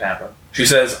anything could happen. She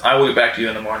says, "I will get back to you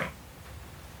in the morning."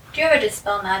 Do you have a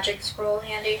dispel magic scroll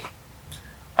handy?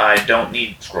 I don't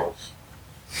need scrolls.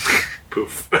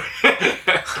 Poof.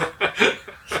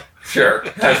 Sure,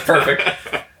 that's perfect.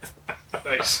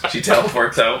 Nice. She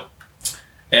teleports out.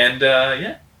 And,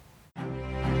 yeah.